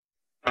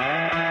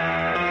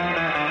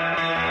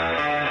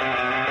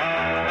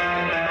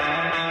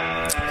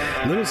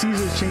Little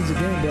Caesars changed the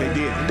game, bro. They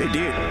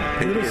did.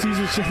 Little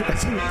Caesars changed.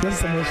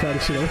 That's the most shot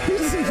of shit I've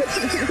ever seen.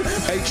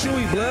 Hey,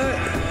 Chewy, blood.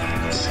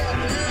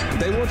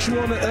 They want you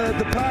on the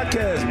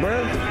podcast,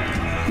 bro.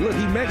 Look,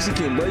 he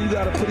Mexican, bro. You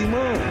gotta put him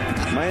on.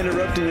 Am I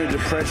interrupting your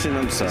depression?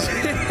 I'm sorry.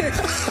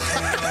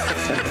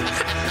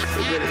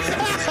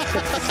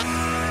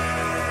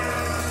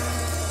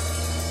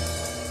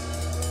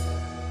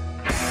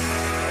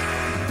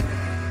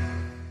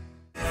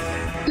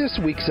 This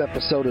week's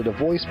episode of The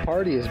Voice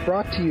Party is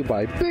brought to you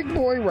by Big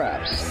Boy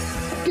Wraps.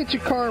 Get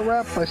your car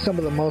wrapped by some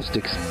of the most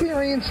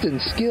experienced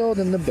and skilled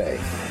in the Bay.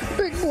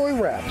 Big Boy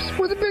Wraps,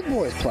 where the big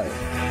boys play.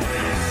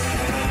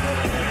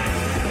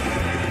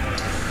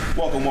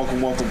 Welcome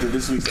to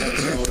this week's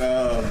episode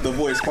of The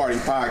Voice Party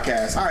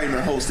Podcast. I am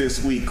your host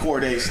this week,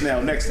 Corday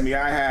Snell. Next to me,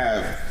 I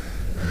have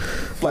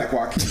Black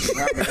Joaquin.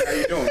 How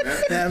you doing,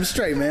 man? Yeah, I'm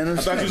straight, man. I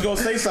thought you was going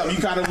to say something.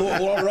 You kind of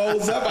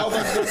rose up. I was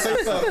like, you going to say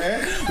something,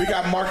 man. We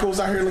got Marcos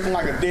out here looking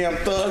like a damn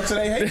thug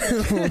today.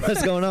 Hey,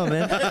 what's going on,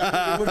 man?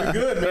 You're looking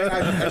good, man.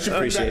 I should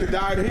bring back the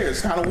dye here.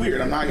 It's kind of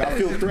weird. I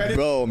feel threatened.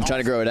 Bro, I'm trying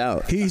to grow it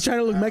out. He's trying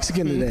to look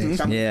Mexican today.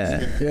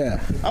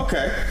 Yeah.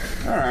 Okay.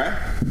 All right.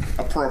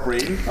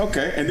 Appropriating.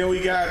 Okay. And then we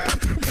got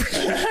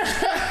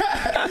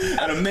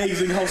an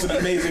amazing host, an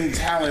amazing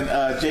talent,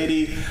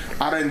 JD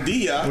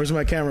Arandia. Where's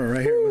my camera?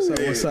 Right here.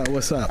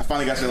 What's up? I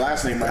finally got your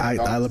last name right.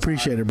 I'll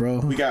appreciate it, bro.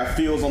 We got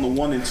Fields on the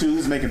 1 and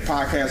 2s, making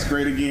podcasts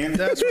great again.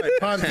 That's right.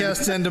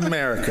 Podcast and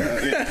America.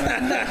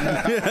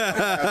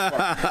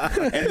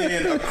 And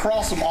then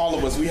across from all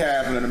of us, we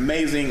have an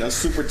amazing,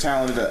 super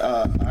talented,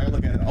 I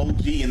look at an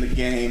OG in the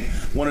game.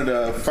 One of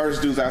the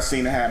first dudes I've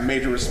seen to have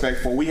major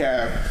respect for. We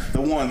have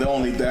the one, the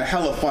only, the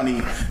hella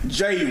funny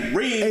Jay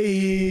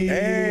Reed.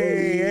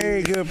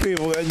 Hey, good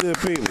people.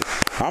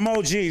 I'm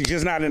OG,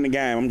 just not in the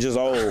game. I'm just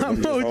old.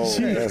 I'm OG.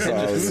 Old. That's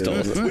all it is.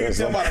 We can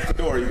tell by the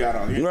fedora you got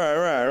on here.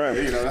 Right.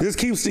 You know, this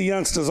keeps the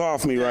youngsters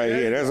off me right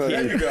here. That's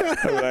there you go.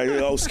 Like,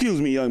 oh,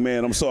 excuse me, young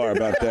man. I'm sorry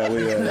about that.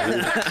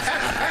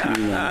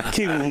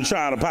 Keep them from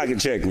trying to pocket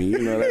check me.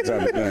 That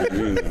type of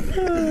thing.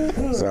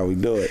 That's how we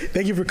do it.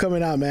 Thank you for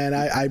coming out, man.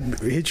 I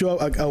hit you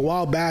up a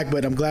while back,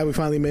 but I'm glad we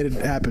finally made it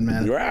happen,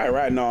 man.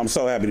 Right. No, I'm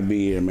so happy to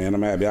be here, man.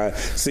 I'm happy. I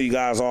see you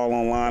guys all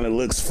online. It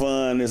looks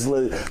fun.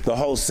 The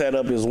whole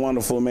setup is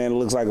wonderful, man. It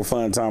looks like a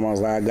fun time. I was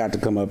like, I got to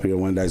come up here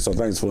one day, so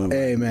thanks for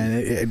inviting me.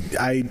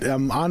 Hey, man,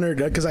 I'm honored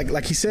because,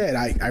 like he said,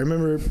 I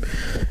remember.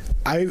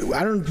 I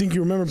don't think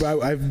you remember, but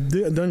I've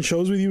done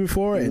shows with you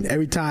before, and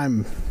every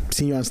time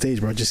seeing you on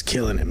stage, bro, just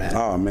killing it, man.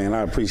 Oh man,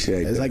 I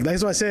appreciate it. Like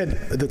that's what I said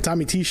at the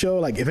Tommy T show.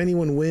 Like if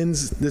anyone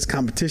wins this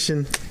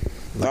competition.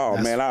 I hope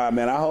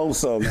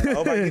so. Man. I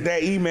hope I get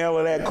that email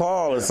or that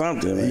call or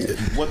something. Man.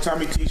 What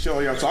Tommy T show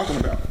are y'all talking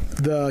about?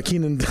 The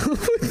Keenan.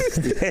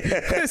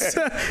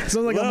 Sounds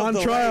like I'm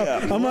on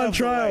trial. I'm on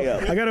trial.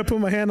 I gotta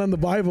put my hand on the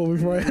Bible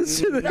before I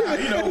answer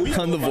that.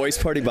 On the Voice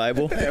Party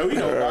Bible. Yeah, we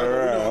know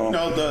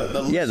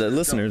the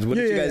listeners. What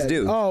did you guys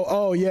do?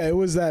 Oh, yeah. It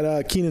was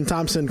that Keenan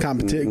Thompson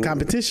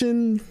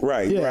competition.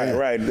 Right.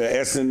 The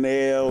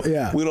SNL.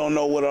 Yeah. We don't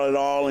know what it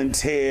all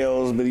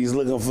entails, but he's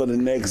looking for the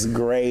next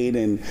grade,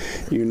 and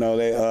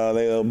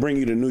they'll bring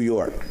you to New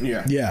York.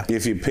 Yeah.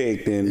 If you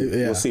pick, then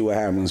we'll see what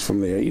happens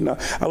from there.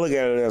 I look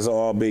at it as an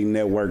all big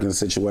networking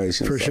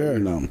situation. For sure.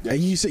 And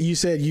you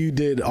said you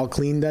did All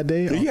Clean that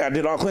day? Yeah, I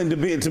did All Clean. To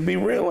be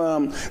real,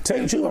 tell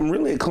you the truth, I'm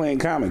really a clean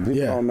comic.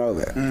 People don't know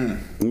that.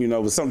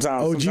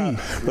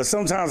 But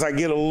sometimes I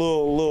get a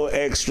little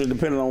extra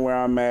depending on where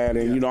I'm at,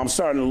 and I'm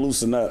starting to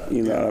loosen up.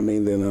 You know what I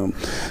mean?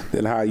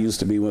 Than how I used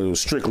to be when it was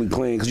strictly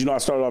clean. Because I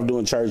started off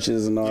doing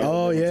churches and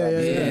all.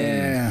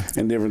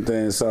 And different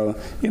things. So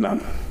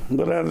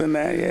but other than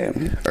that, yeah.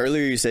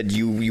 Earlier you said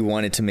you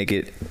wanted to make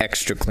it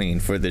extra clean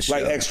for this show.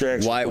 Like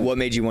extra. Why? What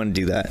made you want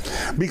to do that?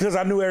 Because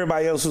I knew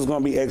everybody else was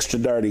going to be extra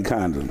dirty,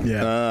 kind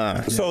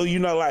of. So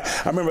like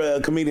I remember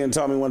a comedian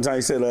told me one time.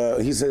 He said,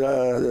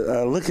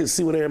 look and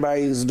see what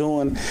everybody's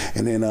doing,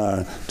 and then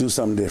do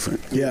something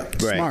different. Yeah,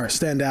 right. Smart,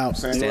 stand out.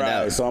 Stand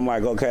out. So I'm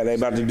like, okay, they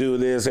about to do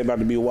this. They about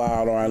to be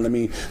wild. All right, let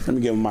me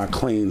give them my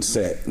clean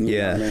set. You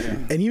know what I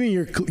mean? And even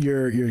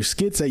your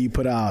skits that you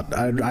put out,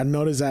 I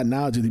noticed that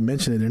now. Did you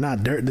mention it? They're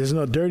not dirty. There's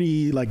no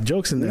dirty like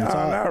jokes in there. No,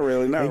 not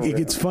really. It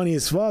gets funny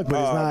as fuck,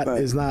 but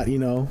it's not.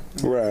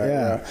 Right.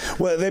 Yeah.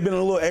 Well, they've been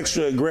a little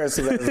extra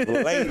aggressive as of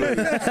lately.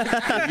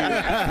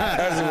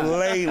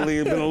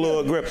 It's been a little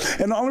aggressive.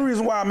 And the only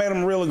reason why I made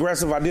them real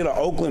aggressive, I did an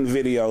Oakland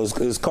video.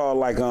 It's called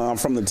like I'm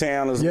from the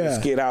town. It's a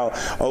skit how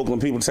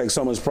Oakland people take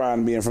so much pride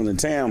in being from the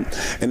town.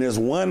 And there's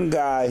one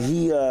guy,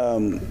 he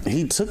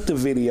took the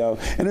video,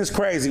 and it's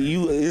crazy.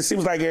 It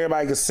seems like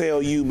everybody can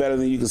sell you better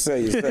than you can sell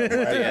yourself,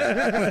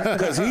 right?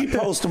 Because he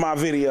posted my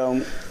video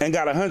video and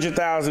got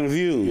 100,000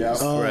 views. Yep.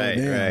 Oh, right,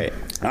 damn. right.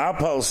 I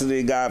posted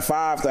it, got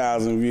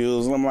 5,000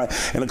 views, and I'm like,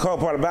 and the cool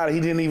part about it,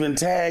 he didn't even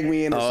tag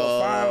me in it. So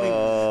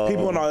finally,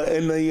 people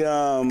in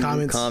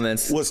the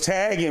comments was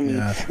tagging me,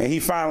 and he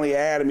finally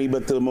added me,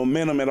 but the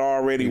momentum had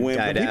already went.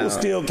 But people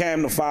still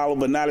came to follow,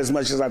 but not as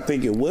much as I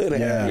think it would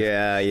have.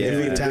 Yeah.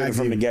 If he did it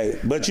from the gate.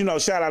 But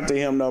shout out to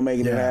him though,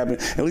 making it happen.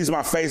 At least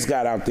my face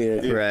got out there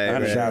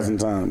 100,000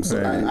 times. So.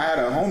 I had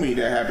a homie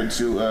that happened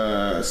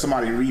to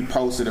somebody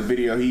reposted a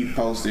video he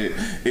posted.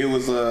 It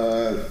was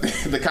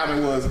the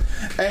comment was,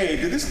 "Hey,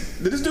 did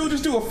this dude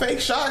just do a fake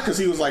shot?" Because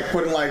he was like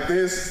putting like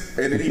this,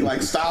 and then he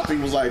like stopped. He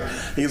was like,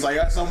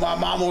 "That's something about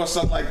mama" or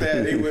something like that.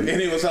 And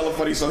it was hella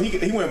funny. So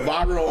he went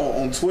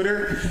viral on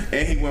Twitter,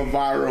 and he went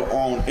viral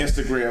on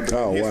Instagram.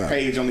 But his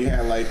page only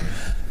had like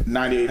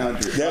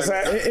 9,800.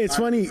 It's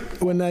funny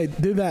when I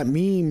did that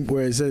meme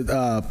where it said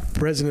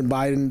President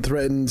Biden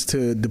threatens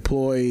to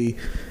deploy.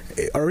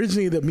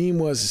 Originally, the meme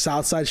was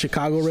Southside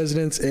Chicago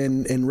residents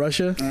in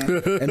Russia,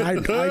 and I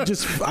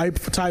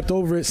typed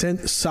over it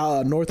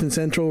North and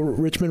Central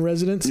Richmond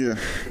residents. Yeah,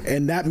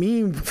 and that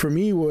meme for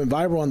me went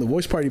viral on the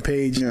Voice Party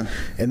page. Yeah,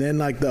 and then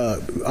like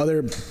the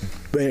other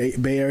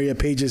Bay Area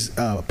pages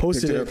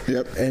posted it.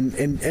 Yep.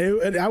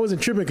 And I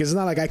wasn't tripping because it's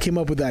not like I came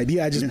up with the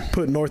idea. I just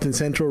put North and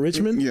Central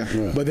Richmond.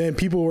 Yeah. But then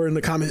people were in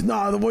the comments,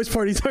 "No, the Voice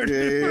Party's hurt."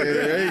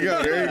 There you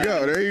go.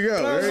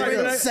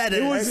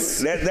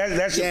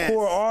 That's your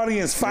core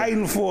audience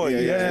fighting for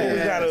you.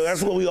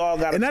 That's what we all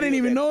got. And I didn't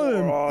even know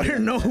them. I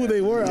didn't know who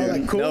they were. I was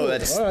like, cool. No,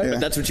 that's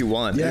what you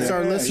want. Yeah, that's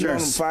our listeners. You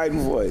want them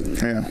fighting for you.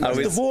 That's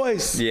the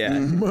voice. Yeah.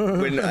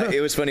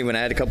 It was funny when I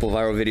had a couple of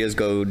viral videos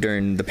go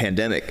during the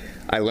pandemic.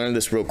 I learned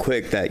this real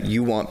quick that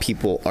you want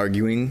people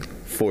arguing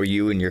for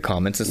you in your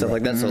comments and stuff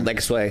like that. So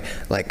that's why,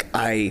 like,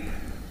 I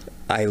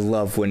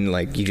love when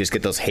like you just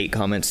get those hate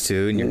comments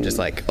too, and you're just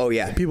like, oh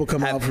yeah, people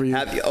come up for you.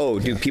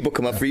 People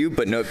come up for you,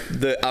 but no,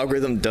 the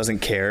algorithm doesn't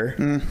care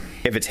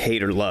if it's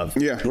hate or love.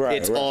 Yeah,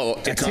 it's all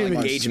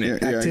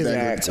engagement.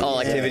 It's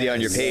all activity on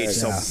your page.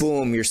 So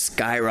boom, you're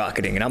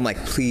skyrocketing, and I'm like,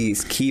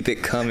 please keep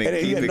it coming,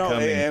 keep it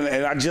coming.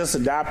 And I just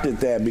adopted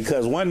that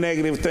because one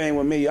negative thing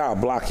with me, I'll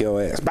block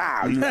your ass.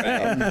 Bow.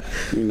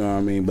 You know what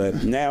I mean?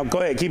 But now go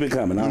ahead, keep it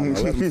coming. I don't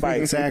know. Let them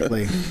fight.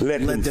 Exactly.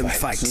 Let them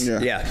fight.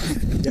 Yeah.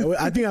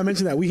 I think I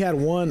mentioned that we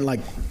had one, like,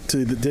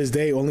 to this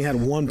day, only had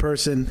one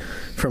person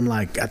from,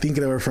 like, I think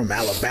they were from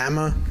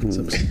Alabama.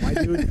 Some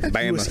white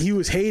dude. He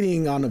was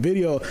hating on the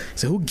video.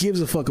 So who gives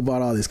a fuck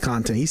about all this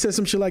content? He said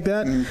some shit like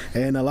that,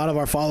 and a lot of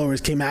our followers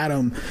came at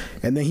him,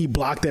 and then he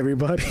blocked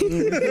everybody.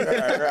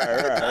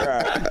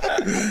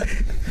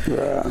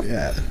 Right.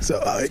 Yeah. So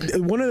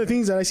one of the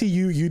things that I see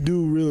you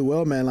do really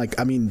well, man. Like,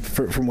 I mean,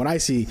 from what I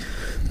see,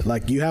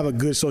 like, you have a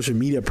good social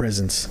media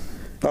presence.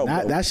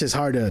 That's just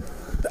hard to.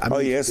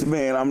 Yes,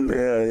 man.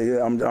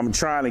 I'm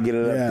trying to get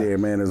it up there,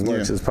 man, as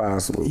much as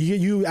possible.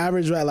 You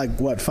average at like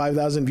what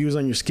 5,000 views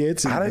on your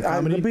skits?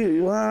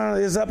 Well,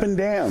 it's up and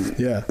down.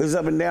 Yeah, it's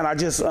up and down. I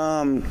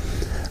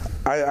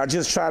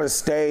just try to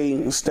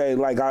stay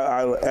like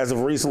I as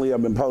of recently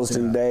I've been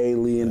posting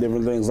daily and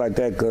different things like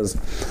that because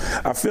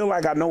I feel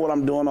like I know what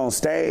I'm doing on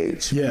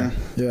stage. Yeah.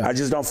 I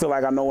just don't feel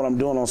like I know what I'm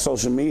doing on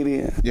social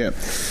media. Yeah.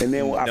 And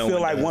then I feel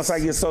like once I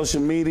get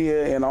social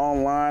media and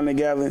online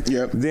together,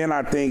 then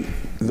I think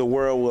the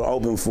world will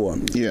open for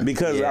me. Yeah.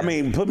 Because I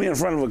mean, put me in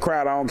front of a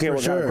crowd. I don't care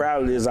what kind of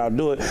crowd it is. I'll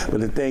do it. But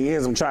the thing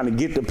is, I'm trying to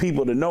get the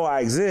people to know I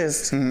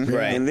exist,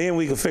 and then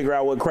we can figure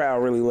out what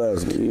crowd really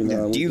loves me. You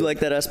know. Do you like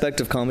that aspect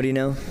of comedy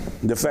now?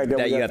 The fact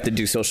that you have to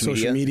do social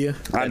media?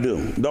 I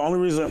do. The only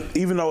reason,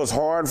 even though it's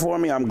hard for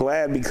me, I'm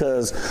glad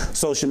because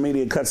social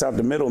media cuts out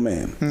the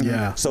middleman.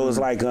 Yeah. So it's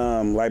like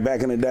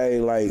back in the day,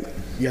 like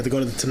you have to go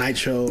to the Tonight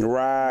Show.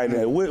 Right.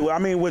 I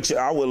mean, which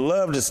I would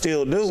love to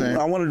still do. Same.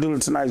 I want to do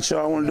the Tonight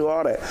Show. I want to do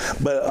all that.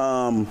 But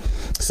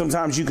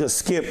sometimes you could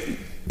skip.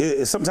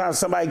 Sometimes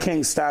somebody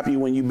can't stop you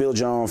when you build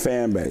your own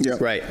fan base.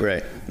 Yep.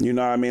 Right. You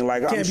know what I mean?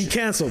 Like, can't be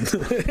canceled.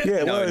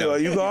 Yeah, no.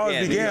 You can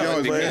always be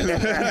canceled. You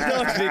can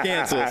always be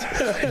canceled.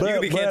 You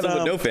can be canceled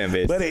with no fan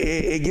base. But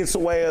it gets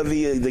away of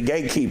the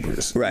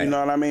gatekeepers. Right. You know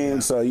what I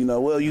mean? So, you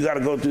got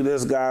to go through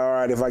this guy. All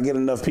right, if I get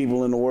enough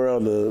people in the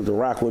world to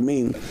rock with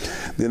me,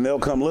 then they'll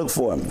come look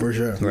for me. For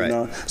sure. You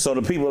know? So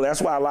the people,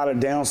 that's why a lot of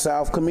down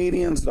south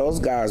comedians, those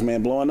guys,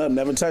 man, blowing up,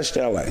 never touched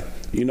LA.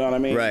 You know what I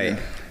mean? Right.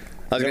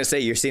 I was going to say,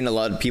 you're seeing a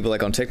lot of people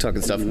like on TikTok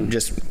and stuff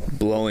just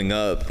blowing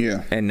up.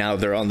 Yeah. And now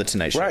they're on the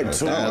Tonight Show. Right.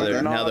 So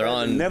now they're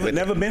on.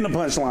 Never been to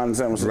Punchline in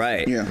San Francisco.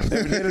 Right. Yeah.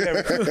 Never did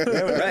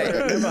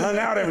it never hung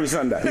out every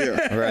Sunday.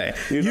 Yeah. Right.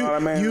 You know what I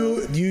mean?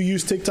 You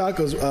use TikTok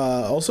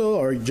also,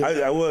 or just?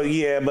 Well,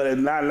 yeah, but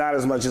not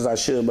as much as I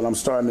should. But I'm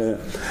starting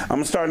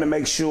to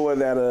make sure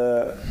that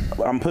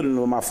I'm putting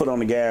my foot on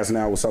the gas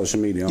now with social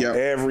media. Yep.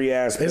 Every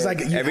aspect. It's like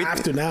you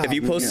have to now. If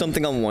you post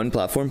something on one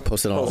platform,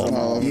 post it on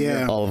all of them.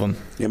 Yeah. All of them.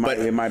 It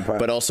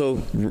might. But also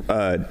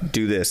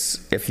do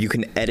this. If you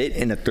can edit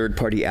in a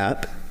third-party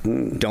app,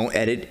 don't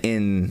edit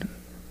in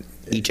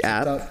each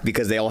app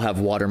because they all have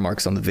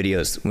watermarks on the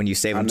videos when you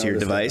save them to your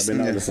device,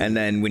 and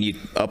then when you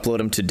upload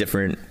them to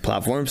different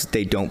platforms,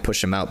 they don't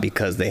push them out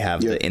because they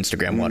have the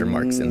Instagram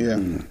watermarks in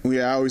them.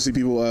 I always see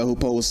people who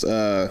post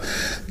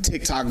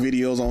TikTok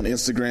videos on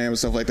Instagram and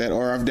stuff like that,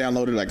 or I've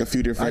downloaded like a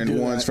few different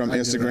ones from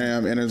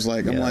Instagram, and it's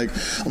like I'm like,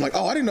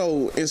 oh, I didn't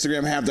know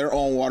Instagram have their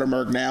own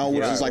watermark now,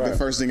 which is like the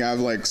first thing I've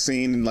like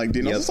seen and like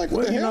didn't know. It's like,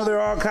 what the hell? They're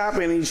all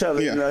copying each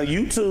other. You know,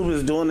 YouTube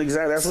is doing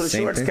exactly that's where the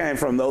shorts came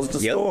from. Those the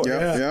stores.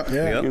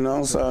 You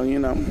know, so you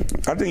know,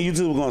 I think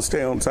YouTube is gonna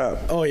stay on top.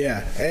 Oh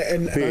yeah,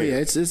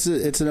 it's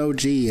an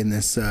OG in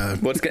this. As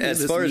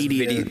far as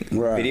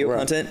video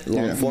content,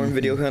 long form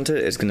video content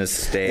is gonna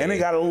stay. And they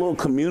got a little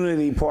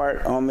community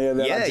part on there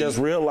that I just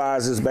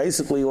realized is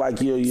basically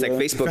like your it's like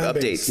Facebook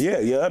updates.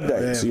 Your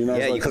updates. You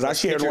know, because I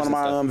shared one of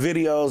my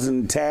videos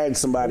and tagged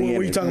somebody. What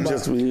were you talking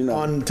about?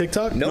 On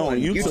TikTok? No, on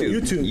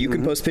YouTube. You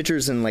can post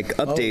pictures and like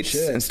updates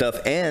and stuff,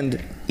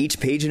 and each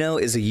page now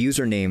is a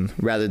username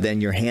rather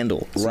than your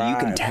handle, so you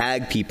can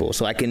tag people.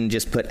 So I can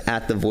just put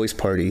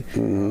 @thevoiceparty,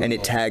 and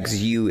it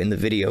tags you in the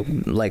video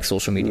like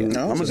social media.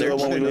 So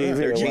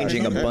they're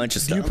changing a bunch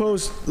of stuff. Do you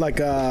post like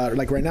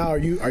right now? Are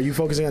you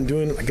focusing on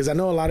doing? Because I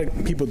know a lot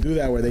of people do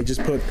that where they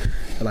just put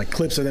like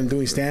clips of them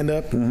doing stand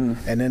up, and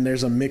then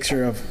there's a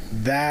mixture of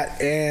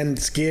that and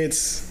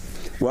skits.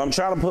 Well, I'm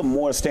trying to put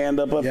more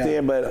stand-up up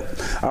there, but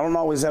I don't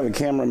always have a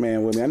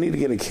cameraman with me. I need to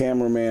get a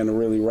cameraman to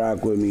really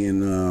rock with me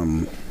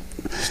and.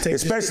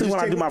 Especially when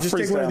I do my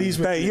freestyle.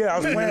 I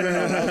was planning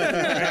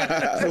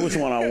on which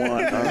one I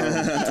want.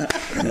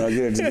 Get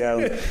it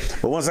together.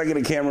 But once I get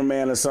a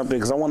cameraman or something,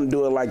 because I want to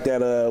do it like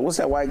that. What's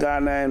that white guy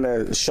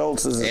name?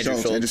 Schultz.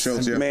 Andrew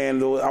Schultz.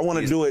 Man, I want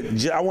to do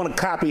it. I want to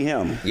copy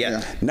him.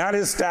 Yeah. Not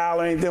his style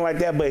or anything like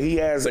that, but he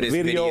has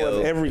video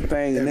of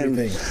everything. And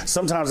then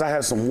sometimes I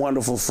have some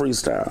wonderful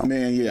freestyle.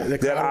 Man,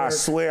 that I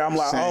swear I'm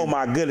like, oh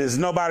my goodness,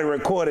 nobody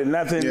recorded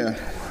nothing. Yeah.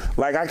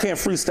 Like I can't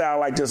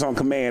freestyle like this on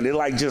command. It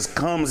like just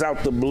comes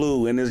out the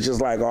blue, and it's just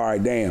like, all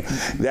right, damn,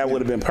 that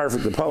would have been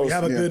perfect to post. You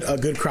have a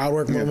good crowd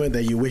work moment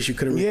that you wish you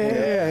could have recorded.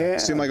 Yeah.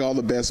 Seem like all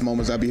the best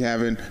moments I be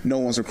having, no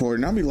one's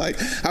recording. I'd be like,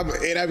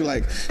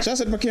 should I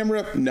set my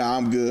camera up? Nah,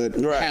 I'm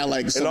good. Right. I had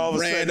like some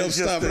random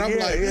stuff, and I'm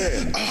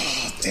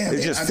oh damn,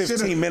 it's just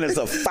 15 minutes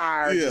of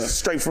fire, just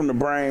straight from the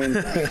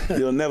brain.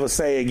 You'll never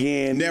say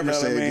again. Never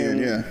say again.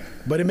 Yeah.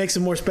 But it makes it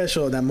more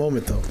special in that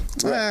moment, though.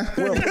 Well,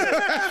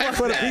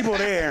 for the people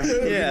there.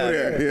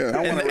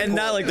 And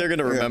not like they're going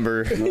to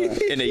remember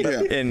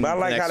in But I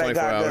like how that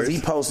guy does.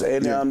 He posts,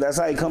 and that's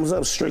how he comes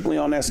up strictly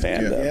on that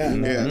stand-up.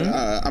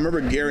 I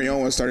remember Gary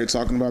Owens started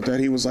talking about that.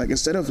 He was like,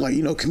 instead of like,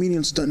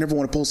 comedians never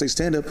want to post a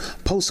stand-up,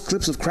 post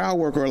clips of crowd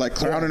work or like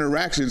crowd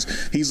interactions.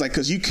 He's like,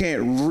 because you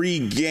can't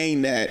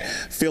regain that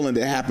feeling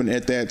that happened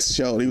at that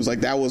show. He was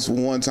like, that was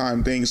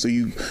one-time thing, so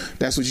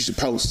that's what you should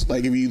post.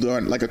 Like if you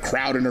learn like a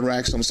crowd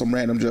interaction on some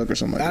random joke or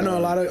something like that. I know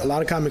a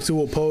lot of comics who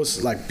will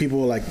post like people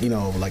like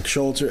like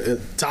Schultz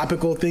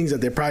topical things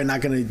that they're probably not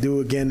going to do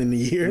again in a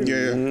year.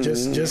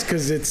 Just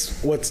because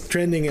it's what's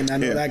trending, and I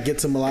know that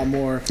gets them a lot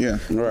more. A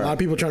lot of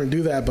people trying to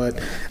do that,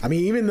 but I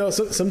mean, even though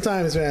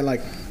sometimes, man,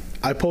 like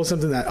I post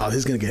something that this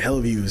is gonna get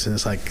hella views, and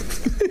it's like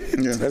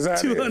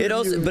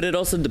it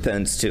also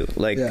depends too.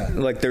 Like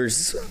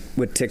there's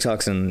with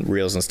TikToks and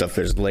Reels and stuff,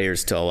 there's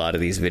layers to a lot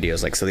of these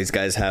videos. Like so these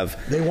guys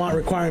they want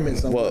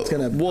requirements on what's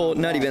gonna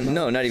not even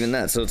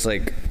that. So it's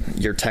like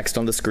your text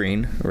on the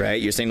screen,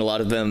 right? You're seeing a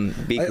lot of them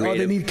be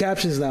creative. They need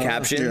captions now.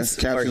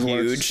 Captions are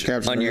huge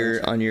on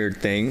your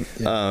thing.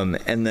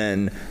 And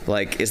then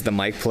like, is the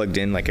mic plugged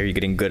in? Like, are you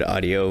getting good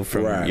audio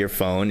from your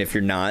phone? If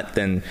you're not,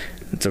 then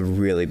it's a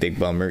really big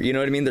bummer. You know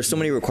what I mean? There's so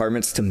many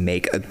requirements to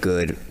make a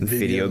good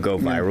video go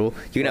viral.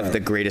 You can have the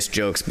greatest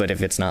jokes, but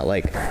if it's not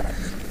like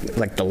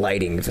the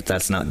lighting, if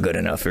that's not good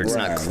enough or it's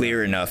not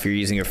clear enough, you're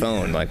using your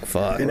phone. Like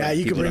fuck. And now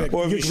you can bring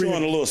or if you're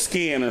showing a little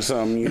skin or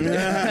something,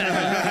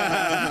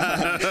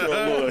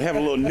 have a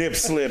little nip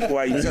slip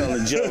while you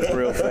telling a joke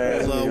real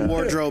fast. A little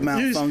wardrobe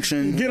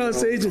malfunction. You get on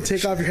stage and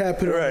take off your hat,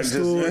 put it on the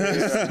stool.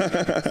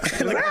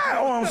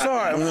 I'm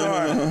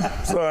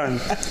sorry.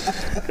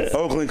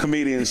 Oakland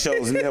comedian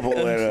shows nipple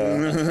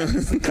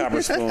at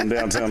Copper Spoon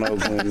downtown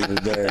Oakland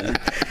today.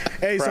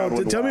 Hey,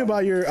 so tell me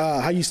about your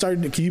how you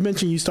started. You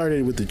mentioned you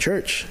started with the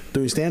church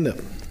doing stand up.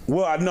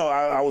 Well, I know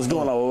I was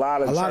doing a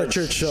lot of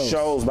church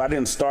shows, but I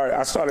didn't start.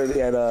 I started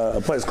at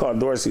a place called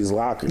Dorsey's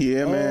Locker.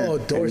 Yeah, man. Oh,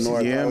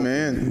 Dorsey's. Yeah,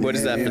 man. What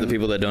is that for the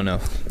people that don't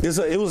know? It's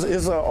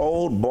an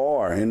old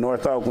bar in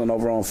North Oakland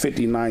over on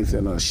 59th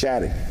and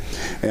Shattuck,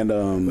 and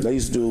we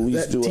used to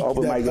do an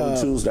open mic on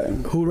Tuesday.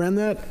 Who ran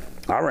that?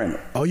 I ran it.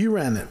 Oh, you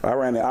ran it. I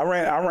ran it. I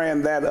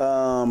ran that.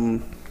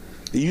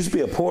 It used to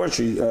be a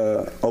poetry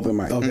open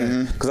mic.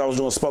 Okay. Because I was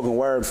doing spoken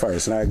word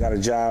first, and I got a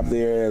job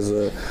there as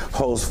a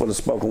host for the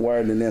spoken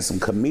word, and then some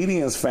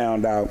comedians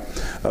found out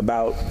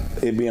about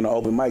it being an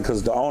open mic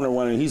because the owner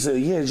wanted. He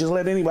said, "Yeah, just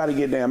let anybody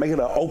get down. Make it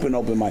an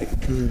open mic."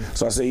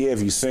 So I said, "Yeah,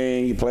 if you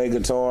sing, you play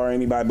guitar,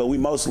 anybody." But we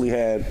mostly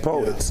had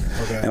poets,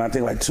 and I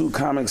think like 2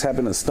 comics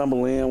happened to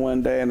stumble in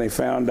one day, and they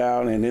found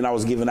out, and then I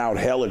was giving out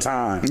hella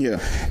time. Yeah.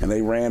 And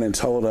they ran and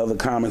told the other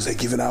comics they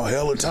giving out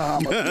hella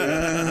time.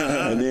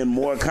 And then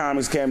more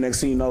comics came.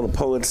 Next thing you know, the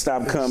poets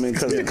stopped coming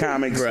because the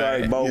comics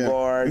started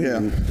Bogart. Yeah.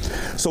 And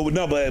so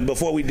no, but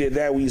before we did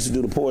that, we used to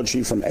do the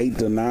poetry from 8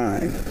 to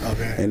 9.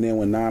 Okay. And then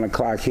when 9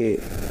 o'clock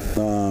hit,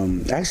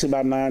 actually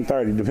about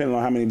 9:30, depending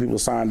on how many people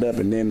signed up,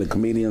 and then the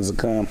comedians would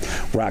come,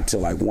 rock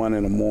till like 1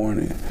 in the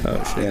morning.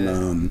 Oh shit!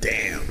 And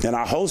and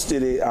I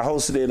hosted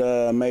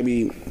it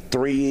maybe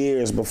 3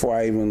 years before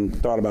I even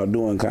thought about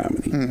doing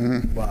comedy.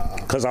 Wow.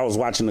 Because I was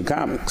watching the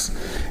comics,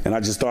 and I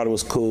just thought it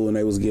was cool, and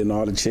they was getting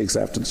all the chicks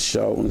after the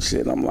show and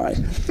shit. I'm like,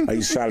 I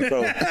used to try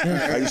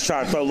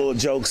to throw little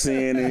jokes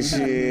in and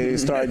shit,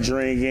 start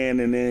drinking,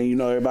 and then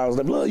everybody was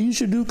like, "Look, you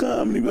should do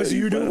comedy." Wait,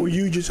 so were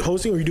you just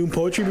hosting, or were you doing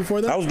poetry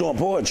before that? I was doing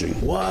poetry.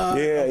 Wow.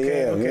 Yeah,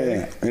 Okay.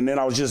 yeah. And then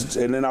I was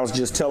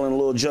just telling a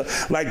little joke.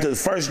 Like the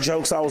first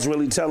jokes I was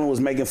really telling was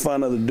making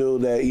fun of the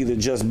dude that either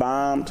just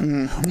bombed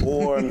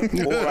or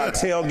I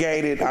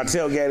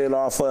tailgated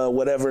off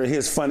whatever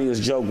his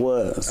funniest joke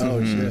was.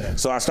 Oh shit.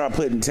 So I started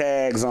putting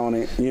tags on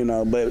it,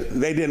 but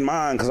they didn't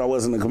mind because I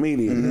wasn't a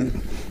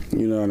comedian.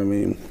 You know what I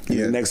mean?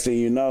 Yeah. And next thing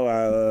you know,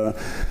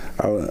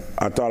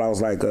 I thought I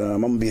was like,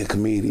 I'm gonna be a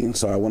comedian.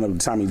 So I went up to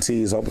Tommy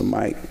T's open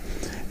mic.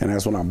 And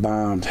that's when I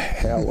bombed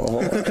hella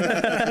hard.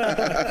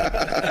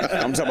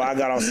 I'm talking about I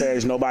got on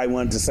stage, nobody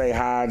wanted to say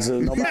hi to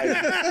nobody.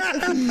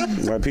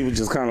 Like people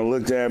just kind of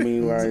looked at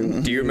me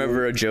like. Do you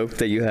remember a joke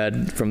that you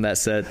had from that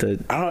set that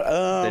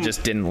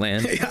just didn't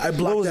land? I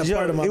blocked that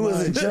part of my mind. It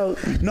was a joke.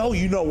 No,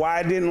 you know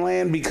why it didn't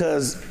land?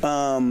 Because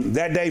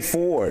that day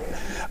forward,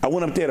 I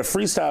went up there to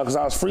freestyle because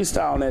I was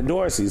freestyling at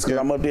Dorsey's because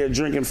I'm up there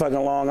drinking fucking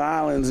Long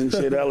Islands and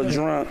shit, hella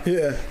drunk.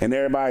 Yeah. And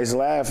everybody's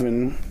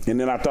laughing. And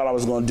then I thought I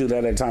was going to do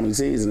that at Tommy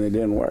T's and it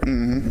didn't work.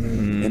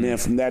 And then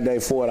from that day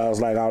forward, I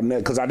was like,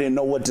 because I didn't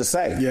know what to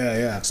say.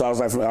 Yeah. So I was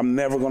like, I'm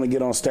never going to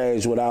get on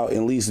stage without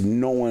at least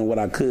knowing what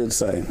I could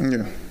say.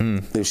 Yeah.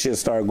 If shit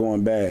started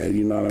going bad,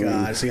 you know what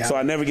I mean? So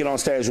I never get on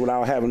stage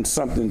without having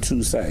something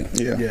to say.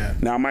 Yeah.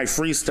 Now I might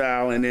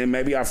freestyle, and then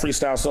maybe I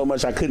freestyle so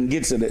much I couldn't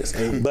get to this,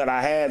 but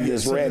I had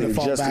this ready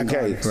just in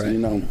case,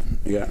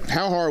 Yeah.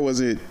 How hard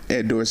was it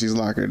at Dorsey's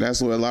Locker?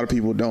 That's what a lot of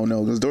people don't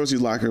know, because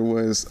Dorsey's Locker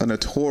was a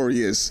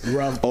notorious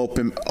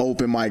open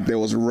mic that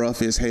was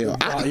rough as hell.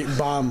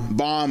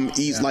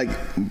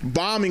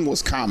 Bombing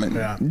was common.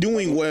 Yeah.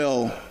 Doing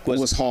well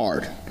was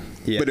hard.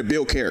 Yeah. But it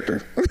built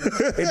character.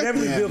 It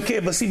definitely built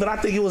character. But I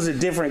think it was a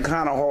different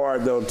kind of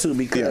hard though too,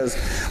 because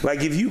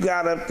like if you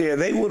got up there,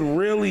 they would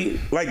really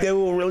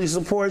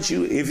support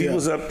you if you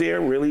was up there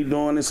really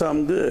doing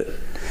something good.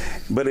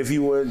 But if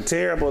you were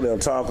terrible, they'll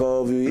talk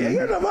over you.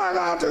 Get the fuck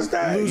off the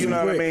stage. You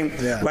know what I mean?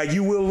 Yeah. Like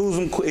you will lose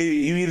them.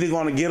 You either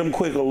gonna get them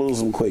quick or lose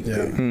them quick.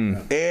 Yeah.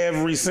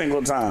 Every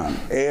single time,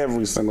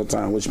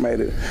 which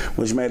made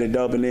it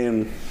dope. And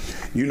then,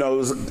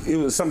 it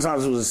was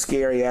sometimes it was a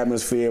scary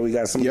atmosphere. We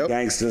got some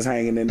gangsters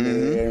hanging in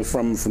there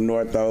from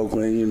North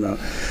Oakland.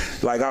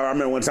 Like I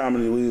remember one time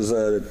we was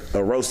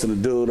roasting a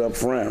dude up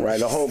front. Right,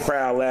 the whole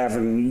crowd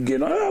laughing. You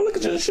getting, look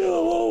at your shoe,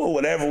 or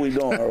whatever we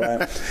doing.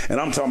 Right, and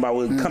I'm talking about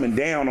we're coming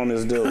down on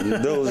this dude. The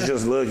dude was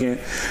just looking,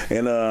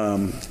 and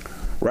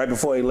right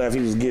before he left,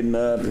 he was getting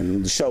up,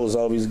 and the show was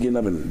over. He was getting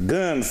up, and the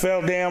gun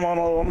fell down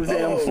on the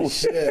damn floor.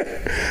 Shit.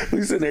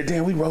 We sitting there,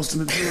 damn, we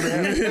roasting the dude.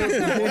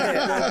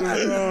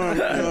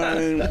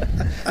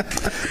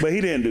 But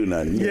he didn't do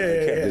nothing.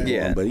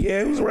 Yeah. But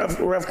it was a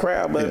rough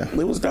crowd, but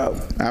it was dope.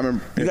 I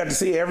remember you got to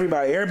see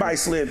everybody. Everybody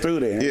slid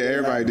through there. Yeah,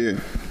 everybody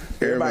did.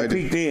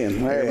 Everybody peeked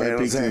in.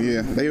 Everybody peeked in.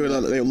 Yeah, they would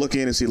look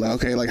in and see like,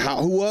 okay, like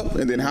who up,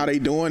 and then how they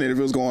doing, and if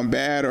it was going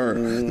bad, or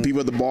the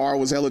people at the bar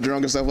was hella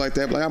drunk and stuff like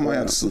that. But like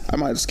I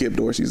might have skipped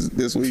Dorsey's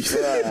this week.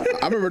 I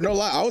remember, no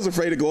lie, I was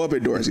afraid to go up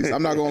at Dorsey's.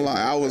 I'm not gonna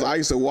lie. I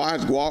used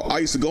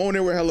to go in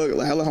there with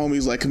hella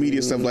homies, like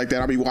comedians, stuff like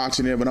that. I'd be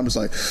watching them, and I'm just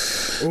like,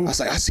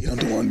 I see them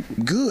doing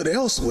good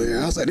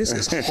elsewhere. I was like, this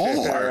is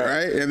hard,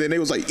 right? And then they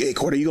was like, hey,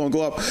 Cordy, you gonna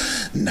go up?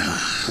 Nah.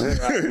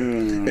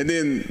 And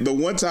then the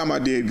one time I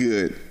did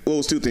good. Well, it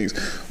was 2 things.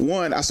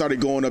 One, I started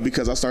going up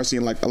because I started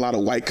seeing like a lot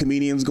of white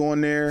comedians going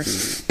there,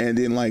 and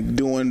then like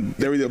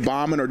they're either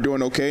bombing or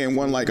doing okay. And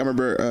one, like I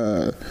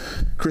remember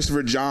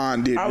Christopher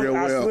John did real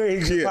well. I swear he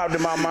just popped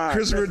in my mind.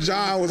 Christopher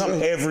John was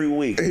come every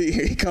week.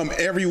 He come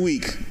every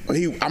week. I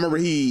remember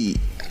he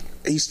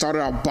started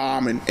out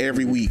bombing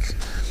every week.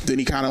 then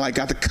he kind of like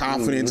got the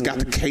confidence, got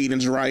the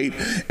cadence right,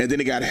 and then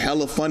it got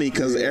hella funny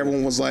because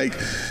everyone was like,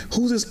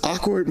 "Who's this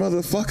awkward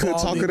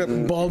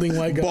motherfucker balding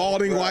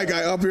white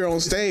guy up here on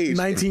stage?"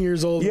 19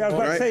 years old. Yeah, I was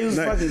about to say he was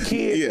a fucking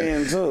kid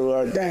then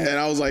too. Damn. And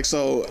I was like,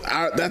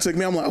 that took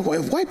me. I'm like,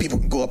 well, if white people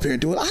can go up here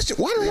and do it,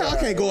 why the hell I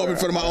can't go up in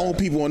front of my own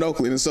people in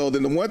Oakland? And so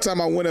then the one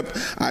time I went up,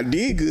 I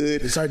did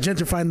good. Start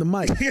gentrifying the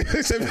mic.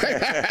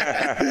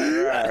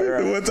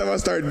 The one time I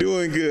started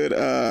doing good,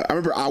 I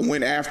remember I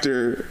went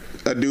after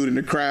a dude in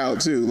the crowd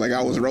too. Like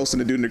I was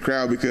roasting a dude in the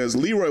crowd because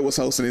Leroy was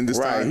hosting in this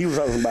time. He was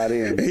hosting by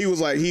then. He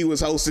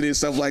was hosting and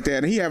stuff like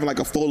that, and he having like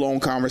a full on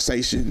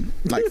conversation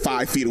like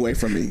 5 feet away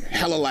from me,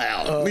 hella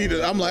loud.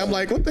 I'm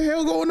like, what the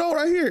hell going on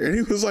right here? And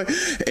he was like,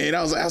 and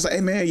I was like,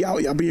 hey man,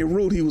 y'all being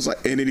rude. He was like,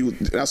 and then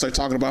I started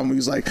talking about him. He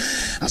was like,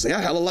 I was like,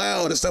 y'all hella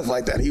loud and stuff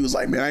like that. He was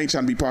like, man, I ain't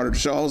trying to be part of the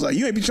show. I was like,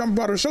 you ain't be trying to be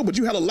part of the show, but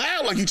you hella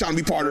loud like you trying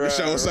to be part of the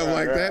show or something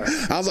like that.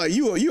 I was like,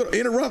 you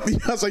interrupting.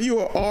 I was like,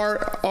 you a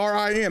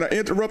RIN, an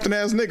interrupting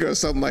ass nigga or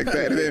something like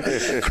that. And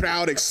then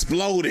crowd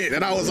exploded,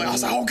 and I was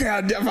like, okay,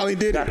 I definitely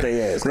did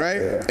it, right?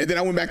 Yeah. And then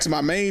I went back to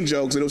my main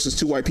jokes, and it was just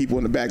 2 white people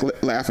in the back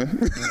laughing.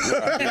 And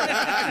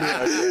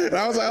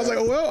I was like,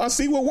 well, I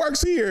see what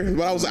works here.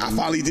 But I was like, I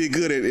finally did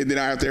good at it. And then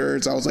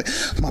afterwards, I was like,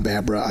 my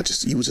bad, bro.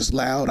 You was just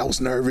loud. I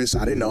was nervous.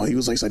 I didn't know. He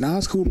was like, nah,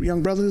 it's cool,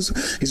 young brothers.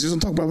 He's just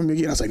gonna talk about me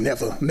again. I was like,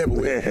 never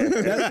will.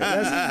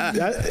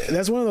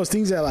 That's one of those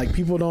things that like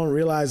people don't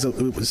realize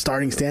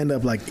starting stand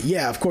up. Like,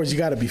 yeah, of course you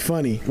got to be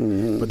funny,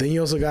 but then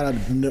you also gotta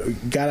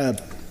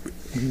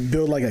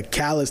build like a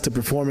callus to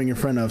performing in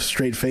front of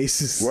straight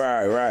faces.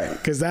 Right.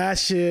 Because that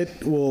shit,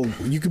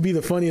 you could be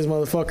the funniest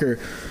motherfucker,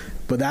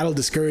 but that'll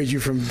discourage you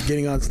from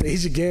getting on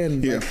stage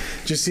again. Yeah. Like,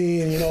 just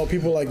seeing,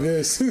 people like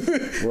this.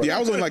 Yeah, I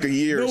was only like a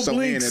year or so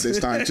in at this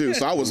time too,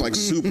 so I was like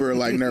super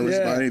like nervous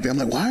about anything. I'm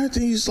like, why are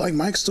these like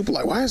mics stupid?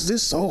 Like, why is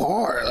this so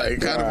hard?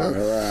 Like,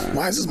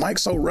 why is this mic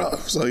so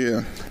rough? So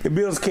yeah, it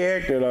builds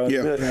character though.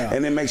 Yeah.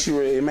 And it makes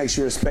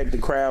you respect the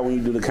crowd when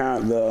you do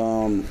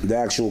the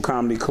actual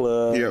comedy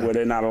club where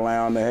they're not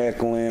allowing the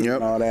heckling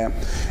and all that.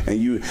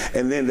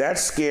 And then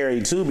that's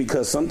scary too,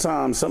 because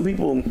sometimes some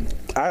people,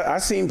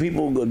 I've seen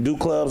people go do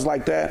clubs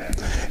like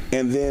that,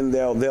 and then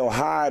they'll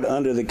hide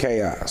under the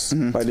chaos.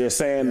 Like they're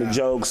saying the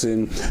jokes,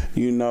 and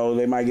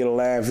they might get a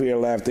laugh here, a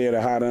laugh there.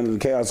 They hide under the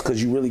chaos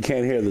because you really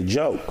can't hear the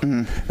joke,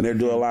 and they're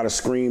doing a lot of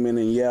screaming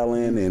and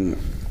yelling and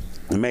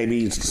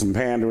maybe some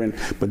pandering.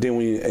 But then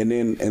and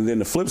then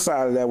the flip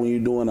side of that, when you're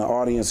doing an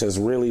audience that's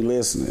really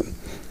listening,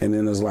 and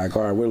then it's like,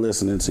 all right, we're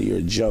listening to your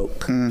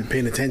joke,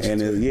 paying attention,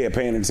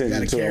 paying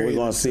attention to it. We're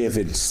gonna see if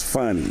it's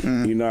funny.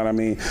 You know what I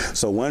mean?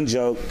 So one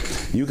joke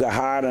you can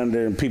hide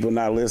under and people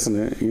not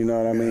listening. You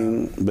know what I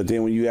mean? But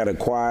then when you got a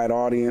quiet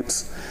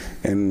audience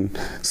and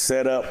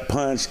set up,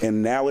 punch,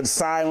 and now it's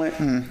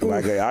silent.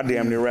 Like I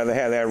damn near rather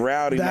have that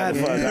rowdy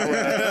motherfucker.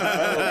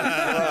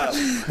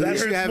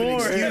 That's you have an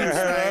excuse,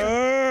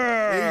 right?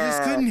 You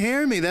just couldn't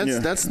hear me.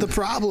 That's the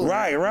problem.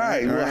 Right.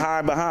 We'll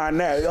hide behind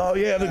that. Oh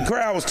yeah, the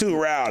crowd was too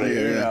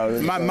rowdy.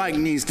 My mic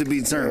needs to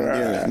be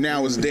turned.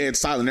 Now it's dead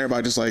silent.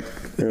 Everybody just like,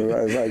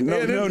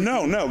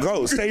 no,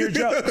 go say your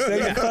joke. Say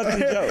your fucking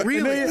joke.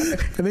 Really?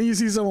 And then you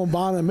see someone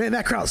bombing. Man,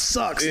 that crowd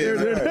sucks.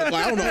 Like,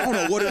 I don't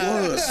know what it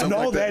was.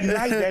 No, like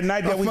that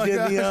night that we did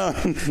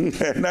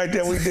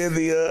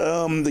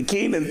the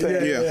Keenan thing.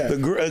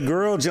 A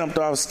girl jumped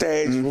off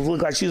stage. It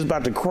looked like she was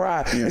about to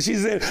cry, and she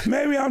said,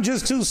 "Maybe I'm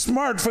just too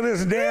smart for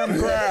this damn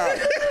crowd."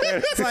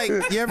 It's like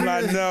you ever?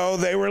 No,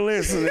 they were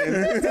listening.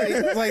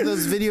 It's like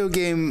those video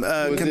game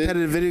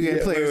competitive video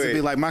game players would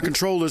be like, "My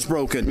controller's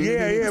broken."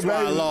 That's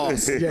why I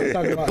lost.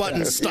 The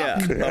button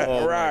stuck.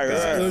 Right.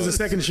 It was the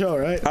second show,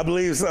 right? I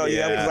believe so.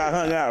 Yeah, because I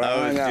hung out.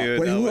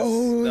 Dude,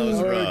 that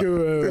was rough.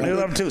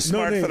 I'm too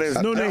smart for this.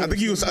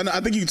 I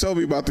think you told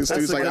me about this too.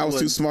 It's like I was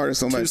too smart or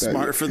something like that. Too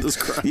smart for this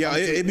crowd. Yeah,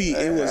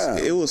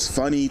 it was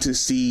funny to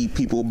see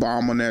people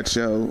bomb on that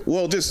show.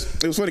 Well, it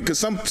was funny because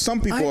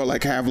some people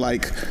have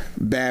like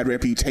bad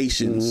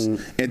reputations,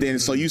 and then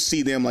so you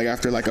see them like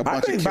after like a bunch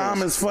of kills. I think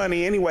bombing's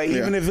funny anyway,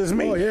 even if it's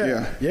me. Oh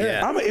yeah.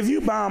 If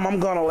you bomb, I'm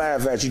gonna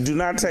laugh at you. Do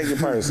not take it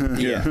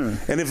personally.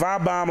 And if I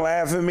bomb,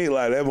 laugh at me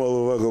like that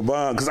motherfucker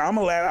bomb, because I'm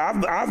gonna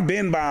laugh. I've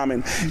been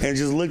bombing and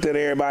just looked at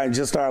everybody and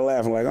just started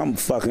laughing like I'm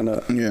fucking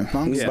up.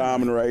 I'm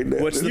bombing right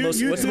there. What's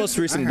the most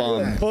recent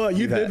bomb? Oh,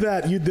 you did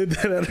that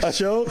at a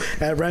show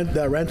at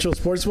Rancho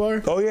Sports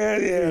Bar. Oh yeah.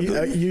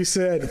 You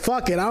said,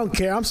 "Fuck it, I don't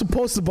care. I'm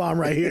supposed to bomb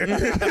right here."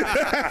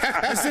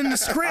 It's in the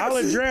script. I'll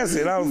address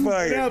it. I'm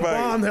fucking. Yeah,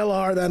 bombed hella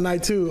hard that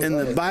night too. In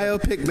the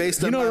biopic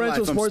based on my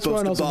Rancho life, Sports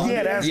Bar. That's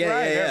right.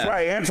 That's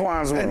right.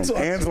 Antoine's room.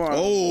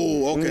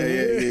 Oh,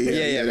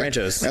 okay. Yeah.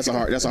 Ranchos. That's a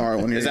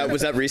hard one.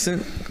 Was that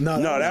recent?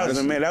 No, that was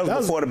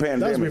before the pandemic.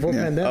 That was before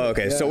pandemic. Oh,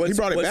 okay. So he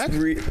brought it back?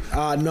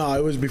 No,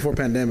 it was before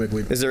pandemic.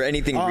 Is there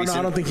anything recent? No,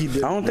 I don't think he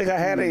did. I don't think I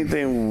had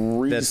anything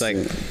recent. That's like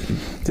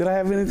Did I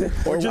have anything?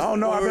 I don't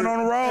know. I've been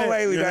on the road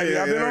lately, baby.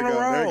 I've been on the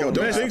road.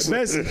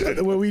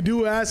 Best, when we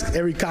do ask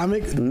every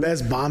comic,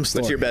 best bomb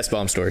story. What's your best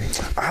bomb story?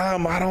 I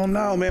don't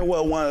know, man.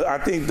 Well, I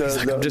think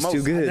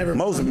the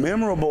most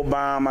memorable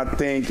bomb, I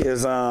think,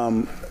 is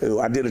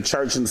I did a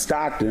church in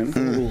Stockton,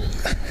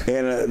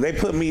 and they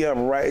put me up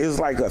right. It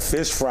was like a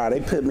fish fry. They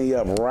put me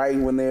up right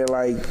when they're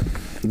like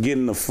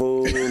getting the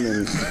food,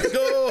 and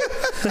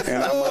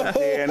I'm up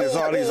there, and there's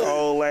all these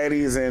old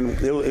ladies,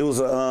 and it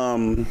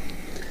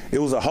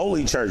was a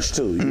holy church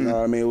too, you know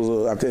what I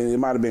mean? I think it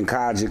might have been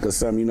Kajik or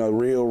something, you know,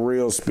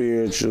 real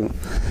spiritual.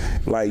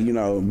 Like, you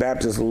know,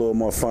 Baptist a little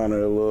more fun, a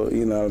little,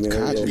 you know what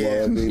I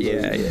mean?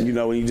 Yeah. You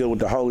know, when you deal with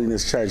the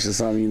Holiness Church or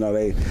something, you know,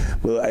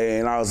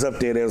 and I was up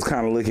there, they was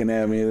kind of looking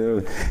at me,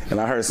 and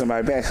I heard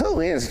somebody back,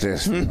 who is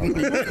this? Who's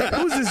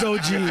this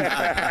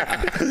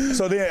OG?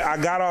 So then I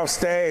got off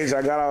stage, I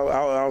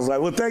was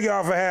like, well, thank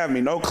y'all for having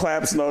me. No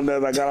claps, no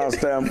nothing. I got off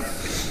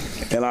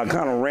stage, and I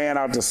kind of ran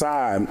out the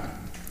side.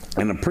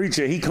 And the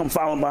preacher, he come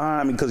following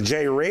behind me because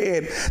Jay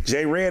Red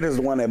is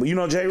the one that, you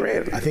know Jay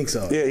Red? I think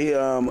so.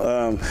 Yeah,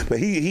 but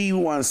he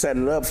wanted to set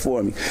it up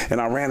for me. And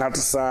I ran out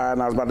the side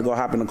and I was about to go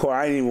hop in the car.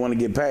 I didn't even want to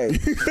get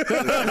paid.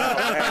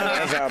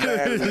 That's how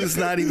bad it was. It's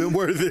not even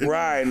worth it.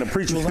 Right, and the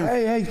preacher was like,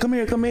 hey, come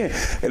here.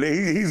 And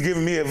then he's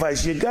giving me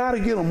advice. You got to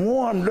get them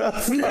warmed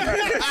up.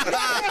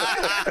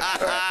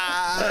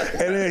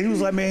 And then he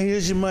was like, man,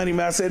 here's your money,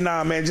 man. I said,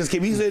 nah, man, just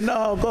keep. He said,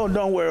 no,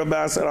 don't worry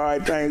about it. I said, all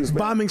right, thanks, man.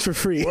 Bombing's for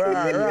free.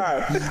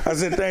 Right. I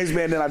said, thanks,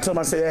 man. Then I told him,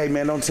 I said, hey,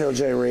 man, don't tell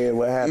Jay Red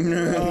what happened.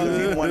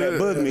 He's the one that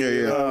booked me.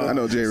 Yeah. I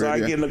know Jay Red. So I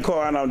get in the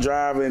car and I'm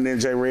driving, and then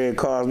Jay Red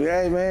calls me,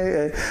 hey,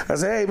 man. I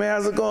said, hey, man,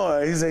 how's it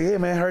going? He said, yeah,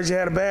 man, heard you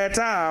had a bad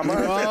time. The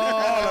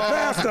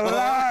pastor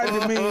lied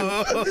to me.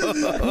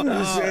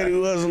 He said he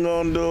wasn't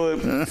going to do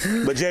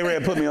it. But Jay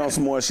Red put me on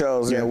some more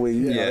shows that week.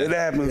 Yeah. It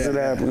happens.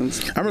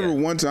 I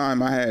remember one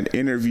time I had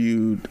I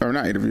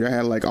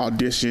had like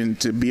auditioned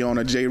to be on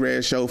a J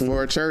Red show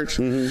for a church,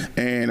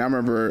 and I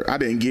remember I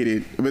didn't get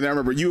it, but then I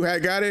remember you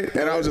had got it,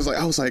 and I was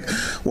like,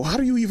 well, how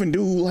do you even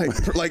do how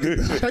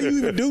do you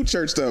even do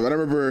church stuff? And I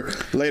remember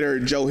later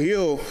Joe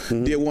Hill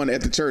did one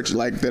at the church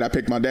like that I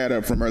picked my dad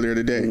up from earlier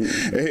today.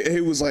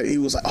 He was like,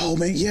 oh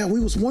man, yeah, we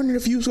was wondering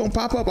if you was gonna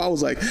pop up. I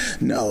was like,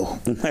 no,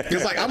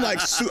 because like I'm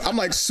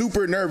like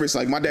super nervous.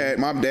 Like my dad,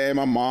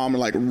 my mom are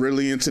like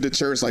really into the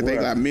church. Like they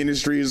got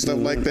ministry and stuff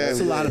like that. That's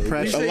a lot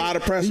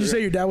of pressure. Did you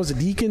say your dad was a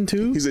deacon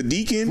too? He's a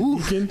deacon.